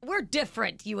 We're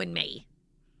different, you and me.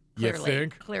 You Clearly.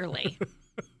 think? Clearly.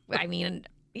 I mean,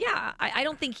 yeah. I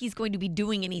don't think he's going to be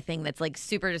doing anything that's like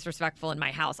super disrespectful in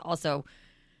my house. Also,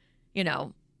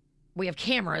 we have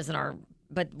cameras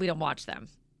but we don't watch them.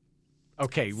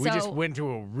 Okay, we just went to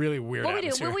a really weird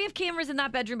atmosphere. Well, we have cameras in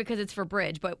that bedroom because it's for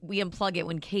bridge, but we unplug it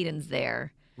when Caden's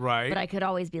there. Right. But I could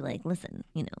always be like, listen,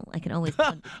 I can always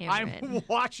plug the camera in. I'm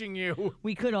watching you.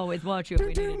 We could always watch you if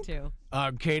we needed to.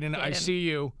 Caden, I see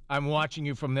you. I'm watching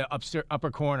you from the upper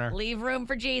corner. Leave room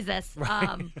for Jesus.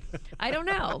 Right. I don't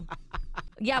know.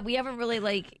 Yeah, we haven't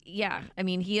really I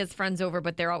mean, he has friends over,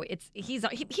 but they're always he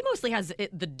mostly has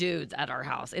the dudes at our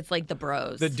house. It's like the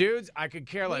bros. The dudes, I could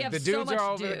care less. We have the dudes so much are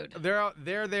over. dude.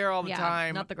 They're there all the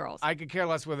time. Not the girls. I could care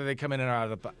less whether they come in and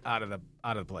out of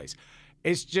the place.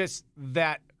 It's just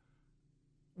that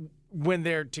when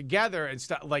they're together and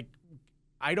stuff,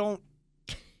 I don't.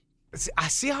 I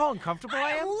see how uncomfortable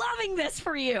I am. I'm loving this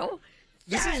for you.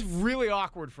 This is really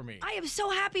awkward for me. I am so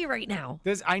happy right now.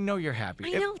 I know you're happy.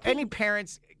 I know. If any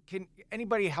parents, can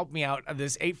anybody help me out on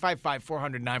this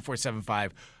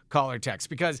 855-400-9475 call or text?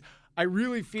 Because I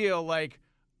really feel like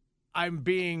I'm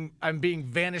being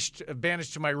banished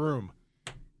to my room.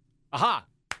 Aha!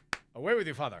 Away with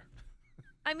you, father.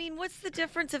 I mean, what's the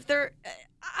difference if they're?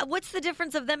 What's the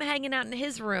difference of them hanging out in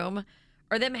his room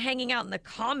or them hanging out in the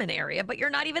common area? But you're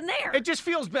not even there. It just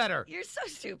feels better. You're so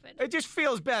stupid. It just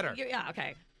feels better. Yeah.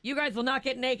 Okay. You guys will not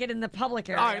get naked in the public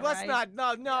area. All right, let's right?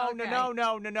 not.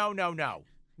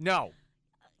 No.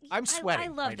 I'm sweating. I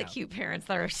love right the now. cute parents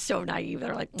that are so naive.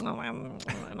 They're like, they're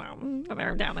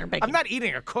down there baking. I'm not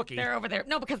eating a cookie. They're over there.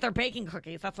 No, because they're baking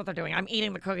cookies. That's what they're doing. I'm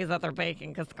eating the cookies that they're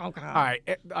baking. All right.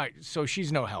 So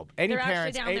she's no help. Any they're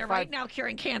parents? Actually down there right now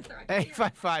curing cancer.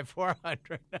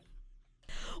 855-400.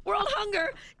 World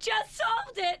Hunger just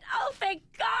solved it. Oh, thank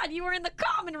God you were in the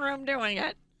common room doing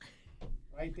it.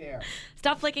 Right there.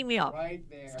 Stop flicking me off. Right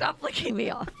there. Stop flicking me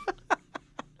off.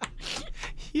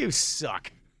 You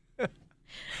suck.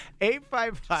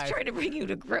 855. Just trying to bring you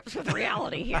to grips with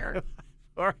reality here.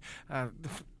 Or the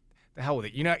hell with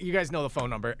it. You guys know the phone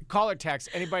number. Call or text.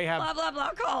 Anybody have? Blah blah blah.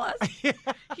 Call us.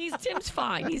 Tim's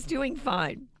fine. He's doing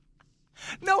fine.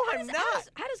 No, I'm not.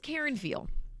 How does Karen feel?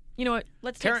 You know what?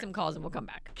 Let's take some calls and we'll come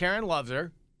back. Karen loves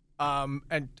her.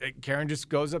 And Karen just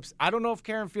goes up. I don't know if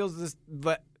Karen feels this,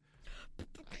 but.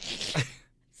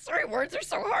 Sorry, words are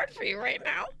so hard for you right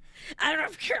now. I don't know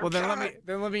if Karen. Well,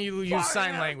 then let me use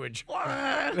sign language.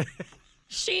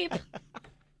 Sheep.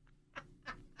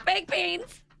 Baked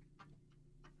beans.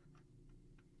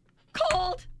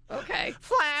 Cold. Okay.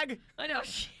 Flag. I know.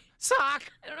 Sock.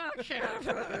 I don't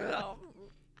know.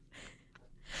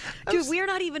 Dude, we're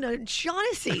not even a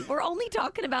Shaughnessy. We're only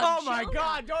talking about Oh my Jonah.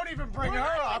 God! Don't even bring We're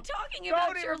her not up. even talking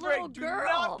about your little Do girl.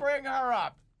 not bring her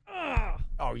up.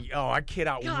 Oh, I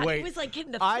cannot God, wait. he was like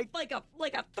hitting the like a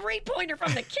 3-pointer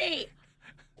from the key.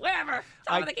 Whatever.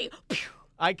 Top of the key. Pew.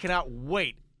 I cannot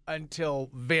wait until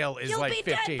Vale is You'll like be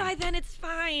 15. dead by then. It's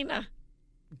fine.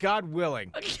 God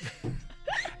willing.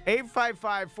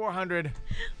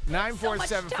 855-400-9475.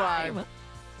 So much time.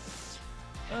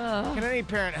 Can any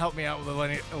parent help me out with a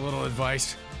little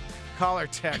advice? Call or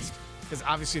text, because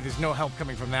obviously there's no help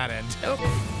coming from that end. Nope.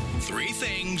 3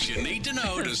 things you need to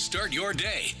know to start your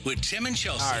day with Tim and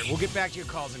Chelsea. All right, we'll get back to your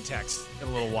calls and texts in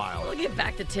a little while. We'll get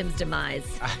back to Tim's demise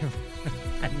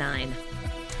at 9.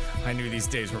 I knew these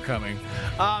days were coming.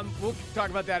 We'll talk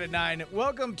about that at 9.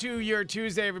 Welcome to your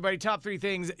Tuesday, everybody. Top 3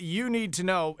 things you need to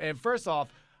know. And first off,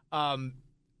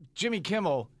 Jimmy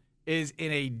Kimmel is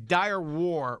in a dire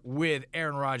war with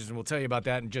Aaron Rodgers, and we'll tell you about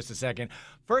that in just a second.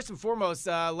 First and foremost,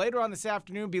 later on this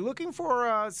afternoon, be looking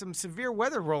for some severe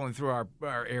weather rolling through our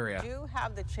area. We do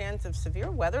have the chance of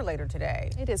severe weather later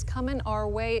today. It is coming our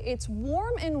way. It's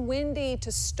warm and windy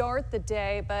to start the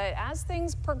day, but as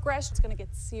things progress, it's going to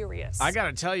get serious. I got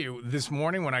to tell you, this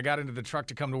morning when I got into the truck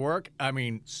to come to work, I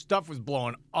mean, stuff was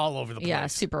blowing all over the place. Yeah,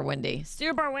 super windy.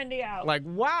 Super windy out. Like,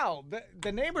 wow,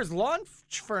 the neighbor's lawn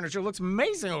furniture looks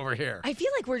amazing over here. I feel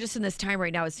like we're just in this time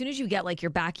right now. As soon as you get like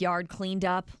your backyard cleaned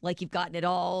up, like you've gotten it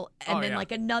all, and then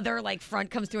like another like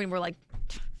front comes through, and we're like,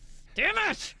 damn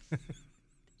it!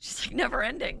 Just like never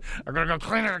ending. I'm gonna go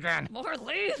clean it again. More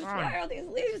leaves. Why are these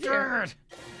leaves here? Darn it.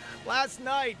 Last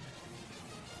night,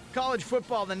 college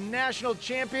football, the national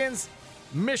champions,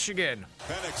 Michigan.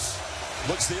 Penix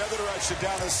looks the other direction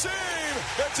down the seam.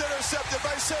 It's intercepted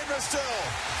by Sandristil.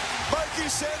 Mikey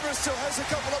Sandristil has a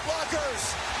couple of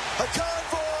blockers. A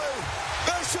convoy.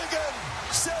 Michigan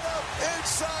set up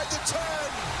inside the 10.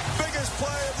 Biggest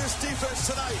play of this defense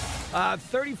tonight.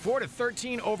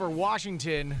 34-13 over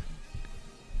Washington.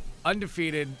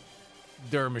 Undefeated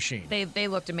Durham machine. They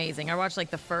looked amazing. I watched like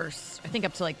the first, I think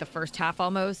up to like the first half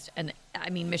almost, and I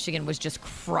mean Michigan was just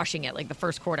crushing it. Like the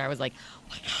first quarter, I was like, oh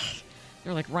my God.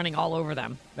 They're like running all over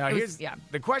them. Now,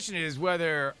 the question is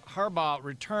whether Harbaugh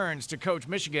returns to coach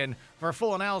Michigan. For a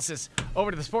full analysis,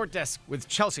 over to the sport desk with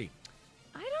Chelsea.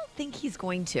 I don't think he's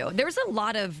going to. There's a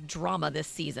lot of drama this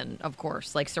season, of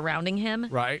course, like surrounding him.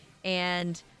 Right.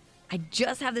 And I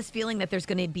just have this feeling that there's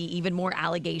going to be even more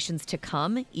allegations to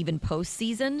come, even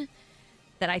postseason,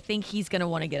 that I think he's going to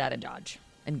want to get out of Dodge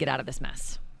and get out of this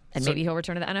mess. And maybe he'll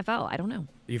return to the NFL. I don't know.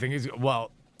 You think he's,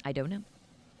 well... I don't know.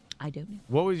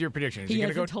 What was your prediction? He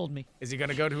hasn't told me. Is he going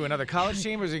to go to another college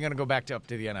team, or is he going to go back up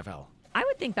to the NFL? I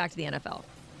would think back to the NFL.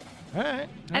 All right.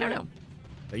 I don't know.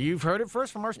 You've heard it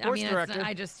first from our sports director.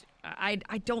 I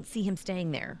don't see him staying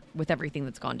there with everything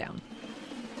that's gone down.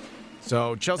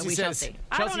 So Chelsea says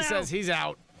he's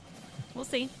out. We'll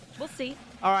see.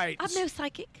 All right. I'm no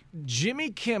psychic.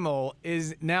 Jimmy Kimmel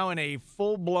is now in a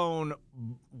full-blown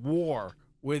war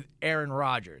with Aaron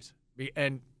Rodgers.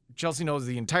 And Chelsea knows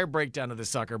the entire breakdown of this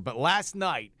sucker. But last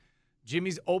night,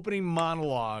 Jimmy's opening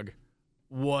monologue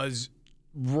was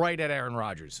right at Aaron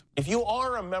Rodgers. If you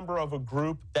are a member of a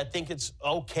group that think it's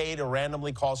okay to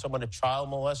randomly call someone a child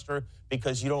molester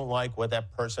because you don't like what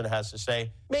that person has to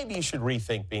say, maybe you should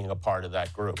rethink being a part of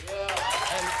that group.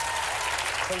 Yeah.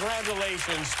 And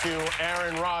congratulations to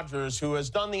Aaron Rodgers, who has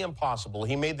done the impossible.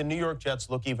 He made the New York Jets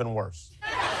look even worse.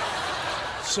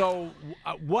 So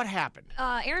what happened?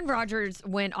 Aaron Rodgers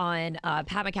went on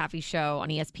Pat McAfee's show on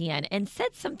ESPN and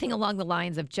said something along the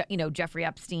lines of, Jeffrey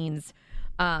Epstein's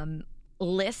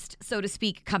list, so to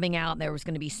speak, coming out. There was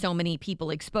going to be so many people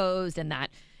exposed and that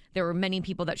there were many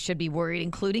people that should be worried,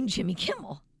 including Jimmy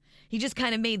Kimmel. He just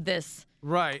kind of made this,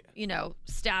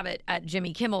 stab it at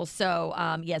Jimmy Kimmel. So,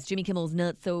 yes, Jimmy Kimmel is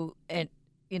nuts. So, and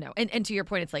to your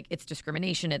point, it's like it's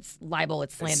discrimination, it's libel,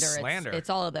 it's slander. It's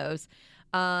all of those.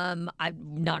 I'm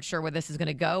not sure where this is going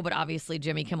to go, but obviously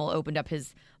Jimmy Kimmel opened up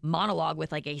his monologue with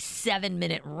like a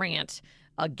 7-minute rant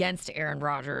against Aaron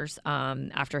Rodgers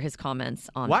after his comments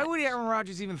on Why would Aaron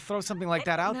Rodgers even throw something like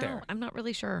that out there? I'm not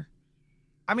really sure.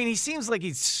 I mean, he seems like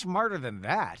he's smarter than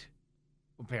that.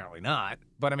 Apparently not.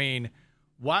 But I mean,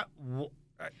 what? It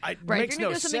makes if you're going to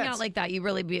no do something sense. out like that, you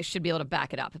really should be able to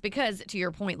back it up. Because to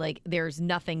your point, like there's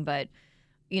nothing but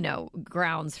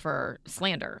grounds for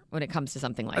slander when it comes to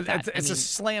something like that. It's a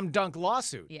slam dunk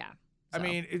lawsuit. Yeah. So. I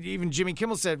mean, even Jimmy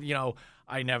Kimmel said,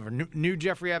 I never knew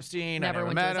Jeffrey Epstein. Never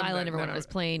went to his island, never went on his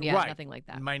plane. Yeah, right. Nothing like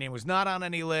that. My name was not on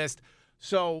any list.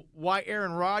 So why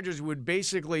Aaron Rodgers would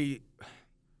basically,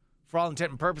 for all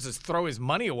intent and purposes, throw his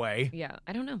money away. Yeah,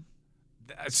 I don't know.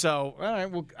 So, all right,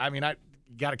 well, I mean,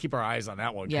 got to keep our eyes on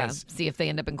that one. Yeah, see if they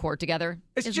end up in court together.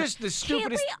 It's just the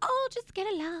stupidest. Can't we all just get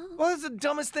along? Well, it's the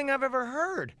dumbest thing I've ever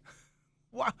heard.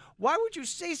 Why would you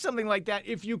say something like that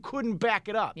if you couldn't back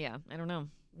it up? Yeah, I don't know.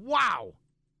 Wow.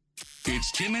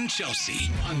 It's Tim and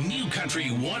Chelsea on New Country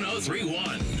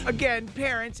 103.1. Again,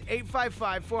 parents,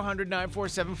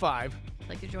 855-400-9475. I'd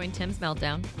like to join Tim's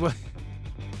meltdown. Well,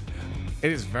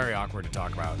 it is very awkward to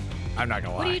talk about. I'm not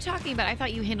going to lie. What are you talking about? I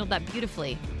thought you handled that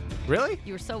beautifully. Really?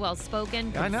 You were so well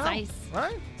spoken, I know. concise,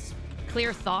 Right?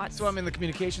 clear thoughts. So I'm in the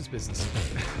communications business.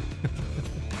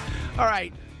 All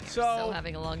right. Still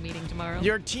having a long meeting tomorrow.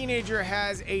 Your teenager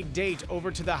has a date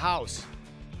over to the house.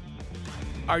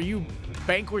 Are you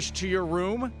vanquished to your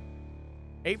room?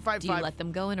 855. Do you let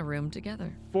them go in a room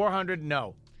together? 400,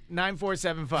 no.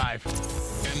 9475.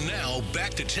 And now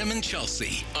back to Tim and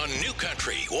Chelsea on New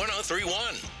Country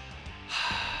 103.1.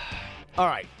 All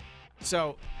right.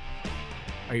 So,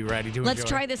 are you ready to Let's enjoy?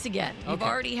 try this again. You've Okay.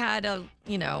 already had a,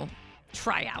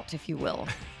 tryout, if you will.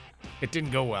 It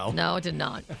didn't go well. No, it did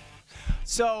not.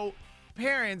 So,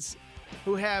 parents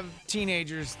who have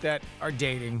teenagers that are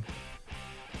dating,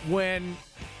 when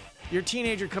your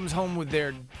teenager comes home with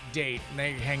their date and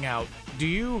they hang out, do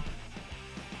you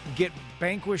get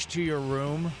vanquished to your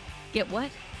room? Get what?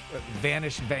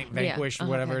 Vanquished,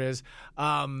 whatever okay. it is.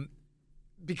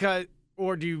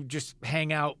 Or do you just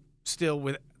hang out still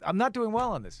with... I'm not doing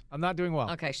well on this. I'm not doing well.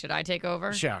 Okay, should I take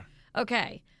over? Sure.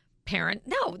 Okay. Parent,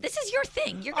 no, this is your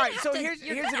thing. You're All gonna right, have so to. here's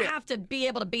You're the gonna deal. have to be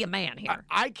able to be a man here.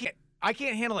 I can't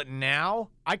handle it now.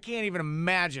 I can't even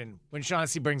imagine when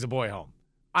Shaughnessy brings a boy home.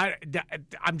 I'm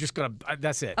just gonna.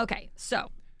 That's it. Okay, so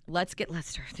let's start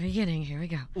at the beginning. Here we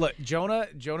go. Look, Jonah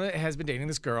has been dating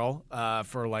this girl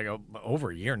for like over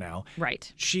a year now.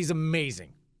 Right. She's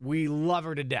amazing. We love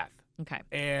her to death. Okay.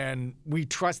 And we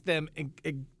trust them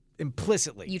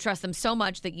implicitly. You trust them so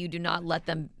much that you do not let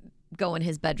them go in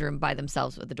his bedroom by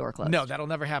themselves with the door closed. No, that'll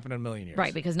never happen in a million years.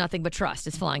 Right, because nothing but trust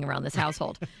is flying around this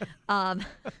household.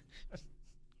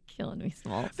 Killing me,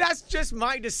 Smalls. That's just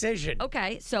my decision.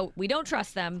 Okay, so we don't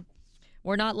trust them.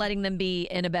 We're not letting them be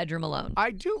in a bedroom alone.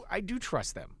 I do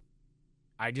trust them.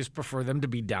 I just prefer them to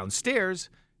be downstairs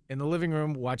in the living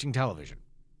room watching television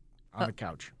on the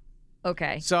couch.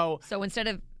 Okay. So instead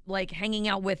of like hanging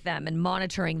out with them and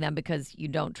monitoring them because you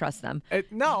don't trust them,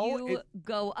 you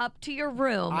go up to your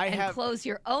room and close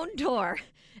your own door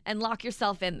and lock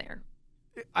yourself in there.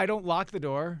 I don't lock the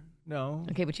door. No.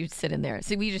 Okay, but you sit in there.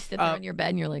 So you just sit there in your bed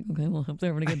and you're like, okay, well, I hope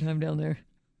they're having a good time down there.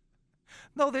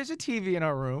 No, there's a TV in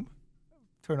our room.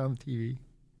 Turn on the TV.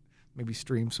 Maybe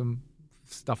stream some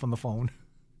stuff on the phone.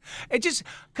 It just,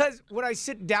 because when I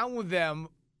sit down with them,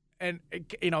 and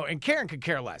Karen could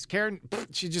care less. Karen,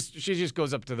 she just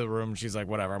goes up to the room. She's like,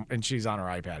 whatever, and she's on her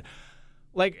iPad.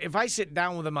 Like, if I sit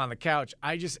down with them on the couch,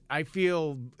 I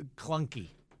feel clunky,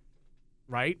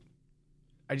 right?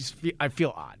 I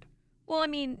feel odd. Well, I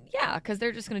mean, yeah, because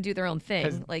they're just going to do their own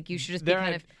thing. Like, you should just be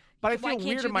kind of. But I feel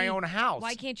weird in my own house.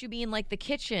 Why can't you be in like the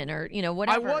kitchen or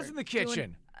whatever? I was in the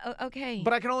kitchen. Okay.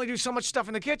 But I can only do so much stuff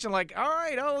in the kitchen. Like, all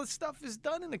right, all this stuff is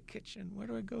done in the kitchen. Where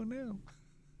do I go now?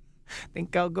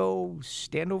 Think I'll go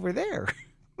stand over there.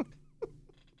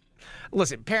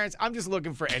 Listen, parents, I'm just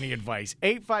looking for any advice.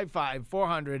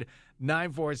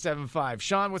 855-400-9475.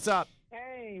 Sean, what's up?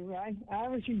 Hey, I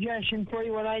have a suggestion for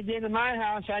you. What I did in my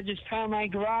house, I just turned my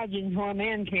garage into a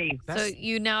man cave. So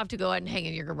you now have to go out and hang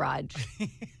in your garage.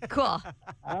 Cool.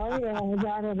 Oh, yeah.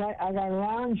 I got a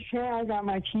lounge chair. I got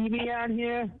my TV out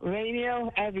here, radio,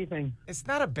 everything. It's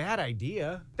not a bad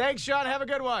idea. Thanks, Sean. Have a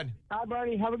good one. Hi,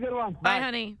 buddy. Have a good one. Bye,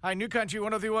 honey. Hi, New Country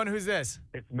 103.1. Who's this?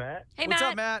 It's Matt. Hey, What's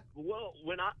Matt. up, Matt? Well,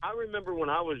 when I remember when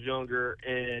I was younger,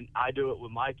 and I do it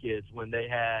with my kids, when they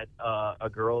had a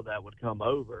girl that would come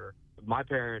over, my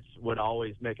parents would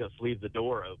always make us leave the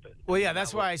door open. Well, yeah,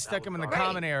 that's why I stuck them in the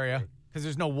common area, because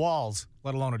there's no walls,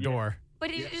 let alone a door.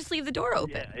 But you just leave the door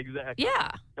open. Yeah, exactly. Yeah.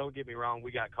 Don't get me wrong,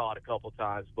 we got caught a couple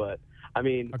times, but I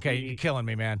mean. Okay, you're killing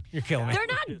me, man. You're killing me. They're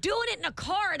not doing it in a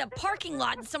car in a parking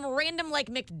lot in some random like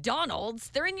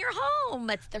McDonald's. They're in your home.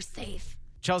 They're safe.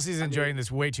 Chelsea's enjoying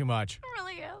this way too much. I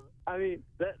really am. I mean,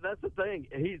 that's the thing.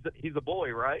 He's a boy,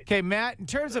 right? Okay, Matt, in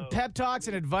terms of pep talks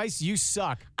and advice, you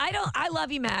suck. I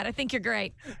love you, Matt. I think you're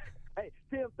great. Hey,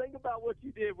 Tim, think about what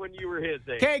you did when you were his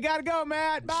age. Okay, gotta go,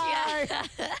 Matt. Bye. Yeah.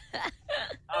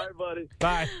 All right, buddy.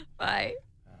 Bye. Bye.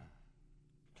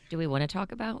 Do we want to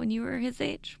talk about when you were his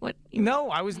age? What? No,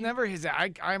 I was never his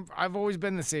age. I've always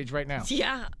been this age right now.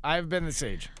 Yeah. I've been this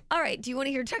age. All right. Do you want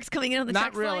to hear text coming in on the Not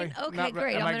text really. line? Okay, Not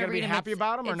great. am I going to be happy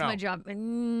about them or no? It's my job.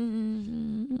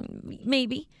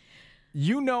 Maybe.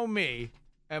 You know me.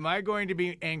 Am I going to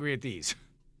be angry at these?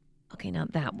 Okay,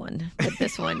 not that one, but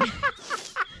this one.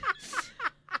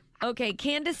 Okay,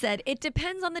 Candace said, it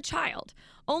depends on the child.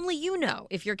 Only you know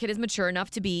if your kid is mature enough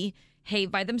to be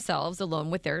by themselves,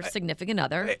 alone with their significant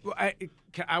other.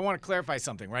 I want to clarify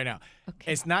something right now.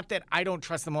 Okay. It's not that I don't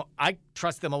trust them. I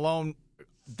trust them alone.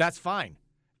 That's fine.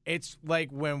 It's like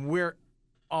when we're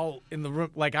all in the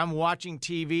room, like I'm watching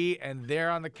TV and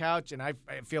they're on the couch and I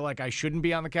feel like I shouldn't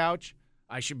be on the couch.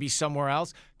 I should be somewhere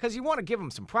else because you want to give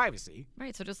him some privacy.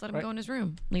 Right, so just let him go in his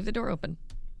room. Leave the door open.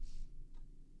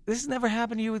 This has never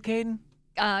happened to you with Caden?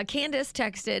 Candace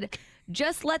texted,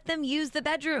 just let them use the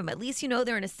bedroom. At least you know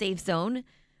they're in a safe zone.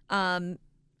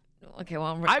 Okay,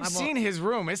 well, I've seen his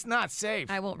room. It's not safe.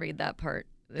 I won't read that part.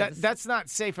 That's not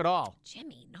safe at all.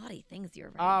 Jimmy, naughty things you're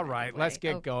writing. All right, let's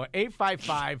get going.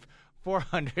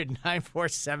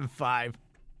 855-400-9475.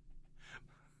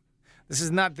 This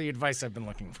is not the advice I've been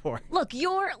looking for. Look,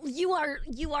 you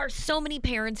are so many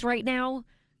parents right now.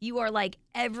 You are like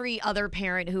every other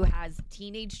parent who has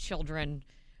teenage children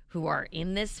who are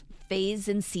in this phase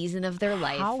and season of their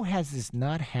life. How has this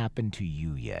not happened to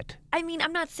you yet? I mean,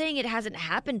 I'm not saying it hasn't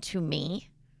happened to me,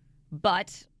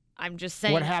 but I'm just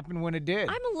saying. What happened when it did?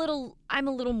 I'm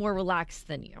a little more relaxed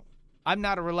than you. I'm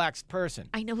not a relaxed person.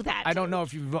 I know that. I don't know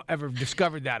if you've ever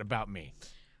discovered that about me.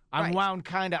 I'm wound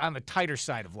kind of on the tighter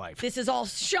side of life. This is all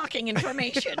shocking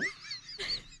information.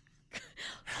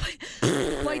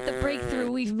 Quite the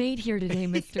breakthrough we've made here today,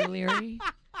 Mr. Leary.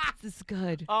 This is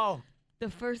good. Oh. The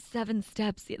first 7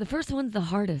 steps. The first one's the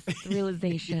hardest, the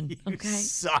realization. You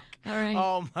suck. All right.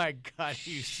 Oh, my God,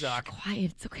 you suck.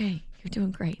 Quiet. It's okay. You're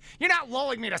doing great. You're not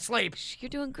lulling me to sleep. You're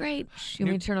doing great. You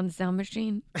want me to turn on the sound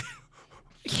machine?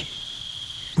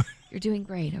 You're doing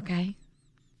great, okay?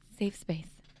 Safe space.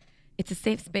 It's a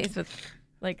safe space with,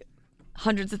 like,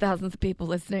 hundreds of thousands of people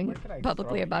listening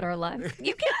publicly about our lives.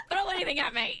 You can't throw anything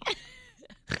at me.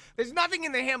 There's nothing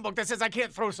in the handbook that says I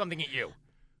can't throw something at you.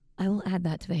 I will add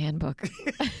that to the handbook.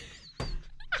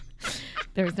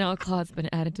 There's now a clause been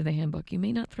added to the handbook. You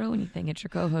may not throw anything at your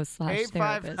co-host /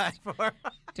 therapist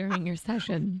during your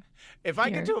session. If I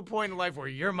get to a point in life where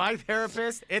you're my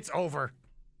therapist, it's over.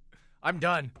 I'm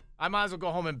done. I might as well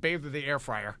go home and bathe with the air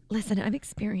fryer. Listen, I'm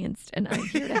experienced, and I'm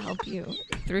here to help you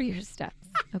through your steps,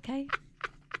 okay?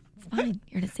 It's fine.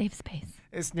 You're in a safe space.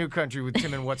 It's New Country with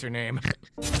Tim and what's her name?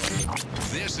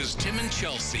 This is Tim and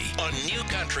Chelsea on New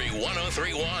Country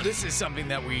 103.1. This is something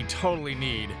that we totally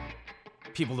need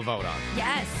people to vote on.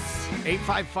 Yes.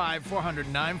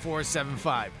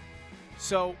 855-400-9475.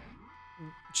 So,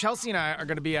 Chelsea and I are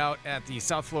going to be out at the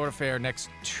South Florida Fair next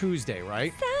Tuesday,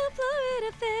 right? South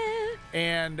Florida Fair.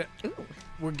 And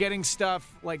we're getting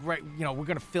stuff we're going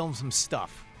to film some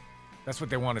stuff. That's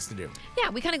what they want us to do. Yeah,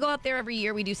 we kind of go out there every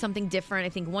year. We do something different. I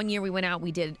think one year we went out,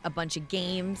 we did a bunch of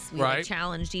games. We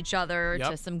challenged each other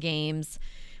to some games.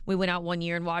 We went out one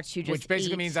year and watched you just Which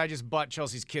basically means I just bought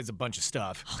Chelsea's kids a bunch of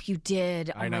stuff. Oh, you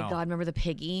did? I know. My God, remember the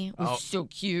piggy? It was so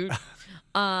cute.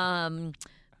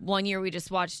 One year we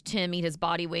just watched Tim eat his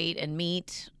body weight and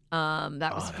meat.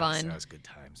 That was fun. That was good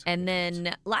times. And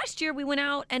then last year we went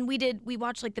out and we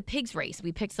watched like the pigs race.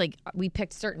 We picked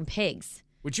certain pigs.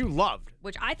 Which you loved.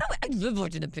 Which I thought, I love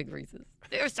watching the pig races.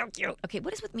 They're so cute. Okay,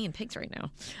 what is with me and pigs right now?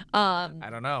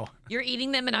 I don't know. You're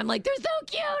eating them and I'm like, they're so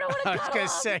cute. I want to I was going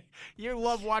to say, you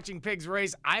love watching pigs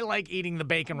race. I like eating the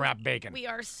bacon wrapped bacon. We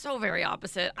are so very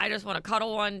opposite. I just want to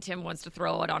cuddle one. Tim wants to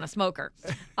throw it on a smoker.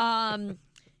 So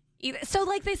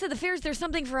like they said, the fairs, there's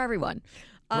something for everyone.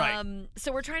 Right.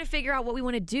 So we're trying to figure out what we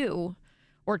want to do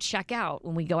or check out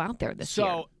when we go out there this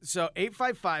year. So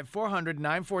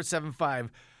 855-400-9475.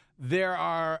 There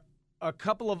are a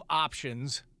couple of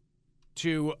options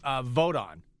to vote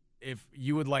on if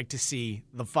you would like to see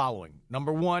the following.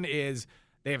 Number one is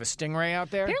they have a stingray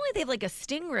out there. Apparently they have like a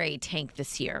stingray tank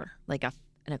this year, like an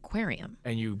aquarium.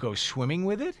 And you go swimming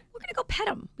with it? We're going to go pet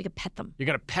them. We could pet them. You're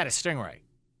going to pet a stingray?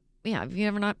 Yeah. Have you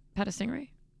ever not pet a stingray?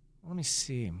 Let me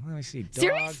see.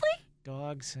 Seriously?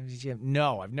 Dogs?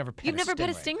 No, I've never pet a stingray. You've never pet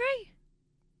a stingray?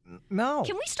 No.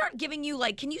 Can we start giving you,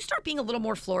 can you start being a little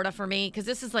more Florida for me? Because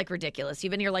this is, ridiculous.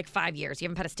 You've been here, 5 years. You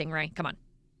haven't pet a stingray? Come on.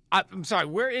 I'm sorry.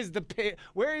 Where is the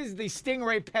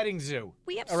stingray petting zoo?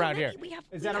 We have around so many. here.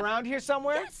 Is that around here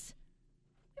somewhere? Yes.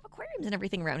 We have aquariums and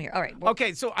everything around here. All right.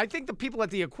 Okay, so I think the people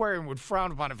at the aquarium would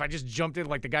frown upon if I just jumped in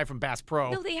like the guy from Bass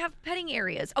Pro. No, they have petting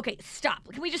areas. Okay,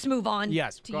 stop. Can we just move on?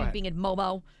 Yes, to go you ahead. being at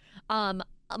Momo?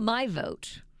 My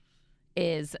vote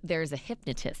is there's a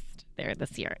hypnotist there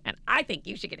this year, and I think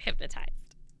you should get hypnotized.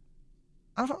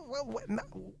 I'm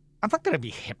not going to be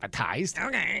hypnotized.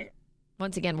 Okay.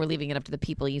 Once again, we're leaving it up to the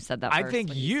people. You said that first. I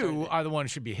think you are the one who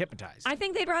should be hypnotized. I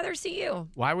think they'd rather see you.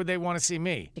 Why would they want to see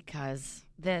me? Because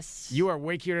this... You are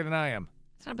way cuter than I am.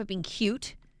 It's not about being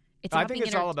cute. I think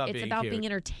it's all about being cute. cute. It's about being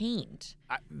entertained.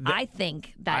 I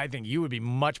think you would be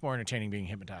much more entertaining being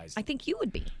hypnotized. I think you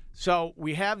would be. So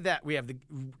we have that. Do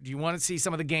you want to see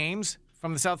some of the games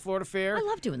from the South Florida Fair? I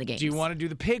love doing the games. Do you want to do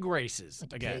the pig races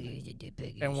again?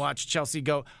 And watch Chelsea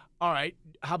go, all right,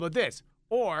 how about this?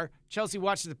 Or Chelsea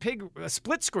watches the pig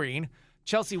split screen.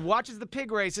 Chelsea watches the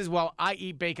pig races while I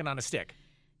eat bacon on a stick.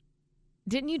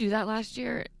 Didn't you do that last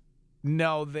year?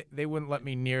 No, they wouldn't let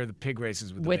me near the pig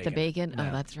races with the bacon. With the bacon? No.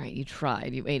 Oh, that's right. You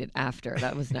tried. You ate it after.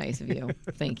 That was nice of you.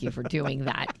 Thank you for doing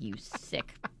that, you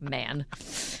sick man.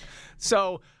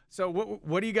 So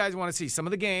what do you guys want to see? Some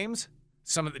of the games?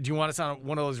 Do you want us on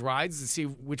one of those rides to see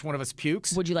which one of us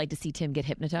pukes? Would you like to see Tim get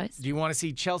hypnotized? Do you want to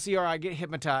see Chelsea or I get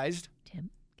hypnotized?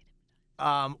 Tim?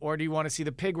 Or do you want to see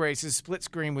the pig races split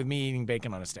screen with me eating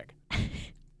bacon on a stick? All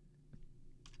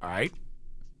right.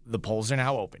 The polls are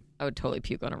now open. I would totally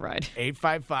puke on a ride.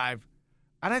 855.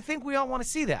 And I think we all want to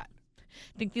see that.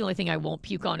 I think the only thing I won't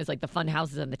puke on is like the fun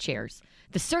houses and the chairs.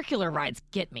 The circular rides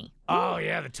get me. Oh,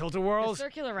 yeah, the tilt-a-whirls? The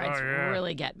circular rides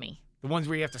really get me. The ones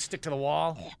where you have to stick to the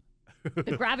wall? The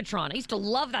Gravitron. I used to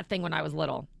love that thing when I was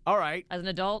little. All right. As an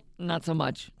adult, not so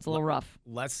much. It's a little rough.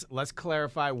 Let's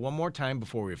clarify one more time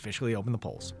before we officially open the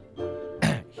polls.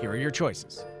 Here are your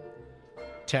choices.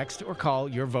 Text or call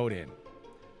your vote in.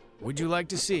 Would you like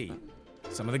to see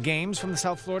some of the games from the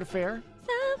South Florida Fair?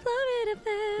 South Florida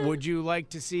Fair. Would you like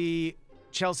to see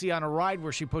Chelsea on a ride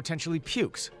where she potentially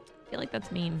pukes? I feel like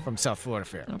that's mean. From South Florida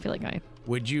Fair. I don't feel like I...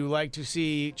 Would you like to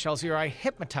see Chelsea or I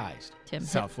hypnotized? Tim,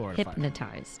 South Florida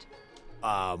hypnotized.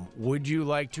 Would you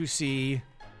like to see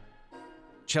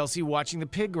Chelsea watching the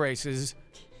pig races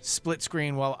split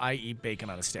screen while I eat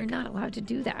bacon on a stick? You're not allowed to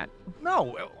do that.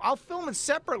 No, I'll film it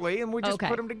separately and we just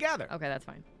put them together. Okay, that's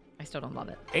fine. I still don't love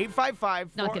it.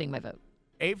 855. Not getting my vote.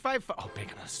 855. Oh,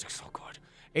 bacon on a stick, so good.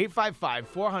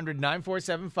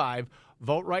 855-400-9475.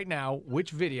 Vote right now. Which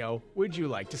video would you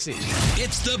like to see?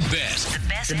 It's the best.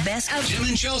 The best of Tim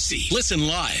and Chelsea. Listen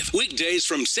live weekdays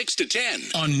from 6 to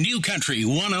 10 on New Country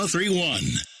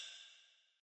 103.1.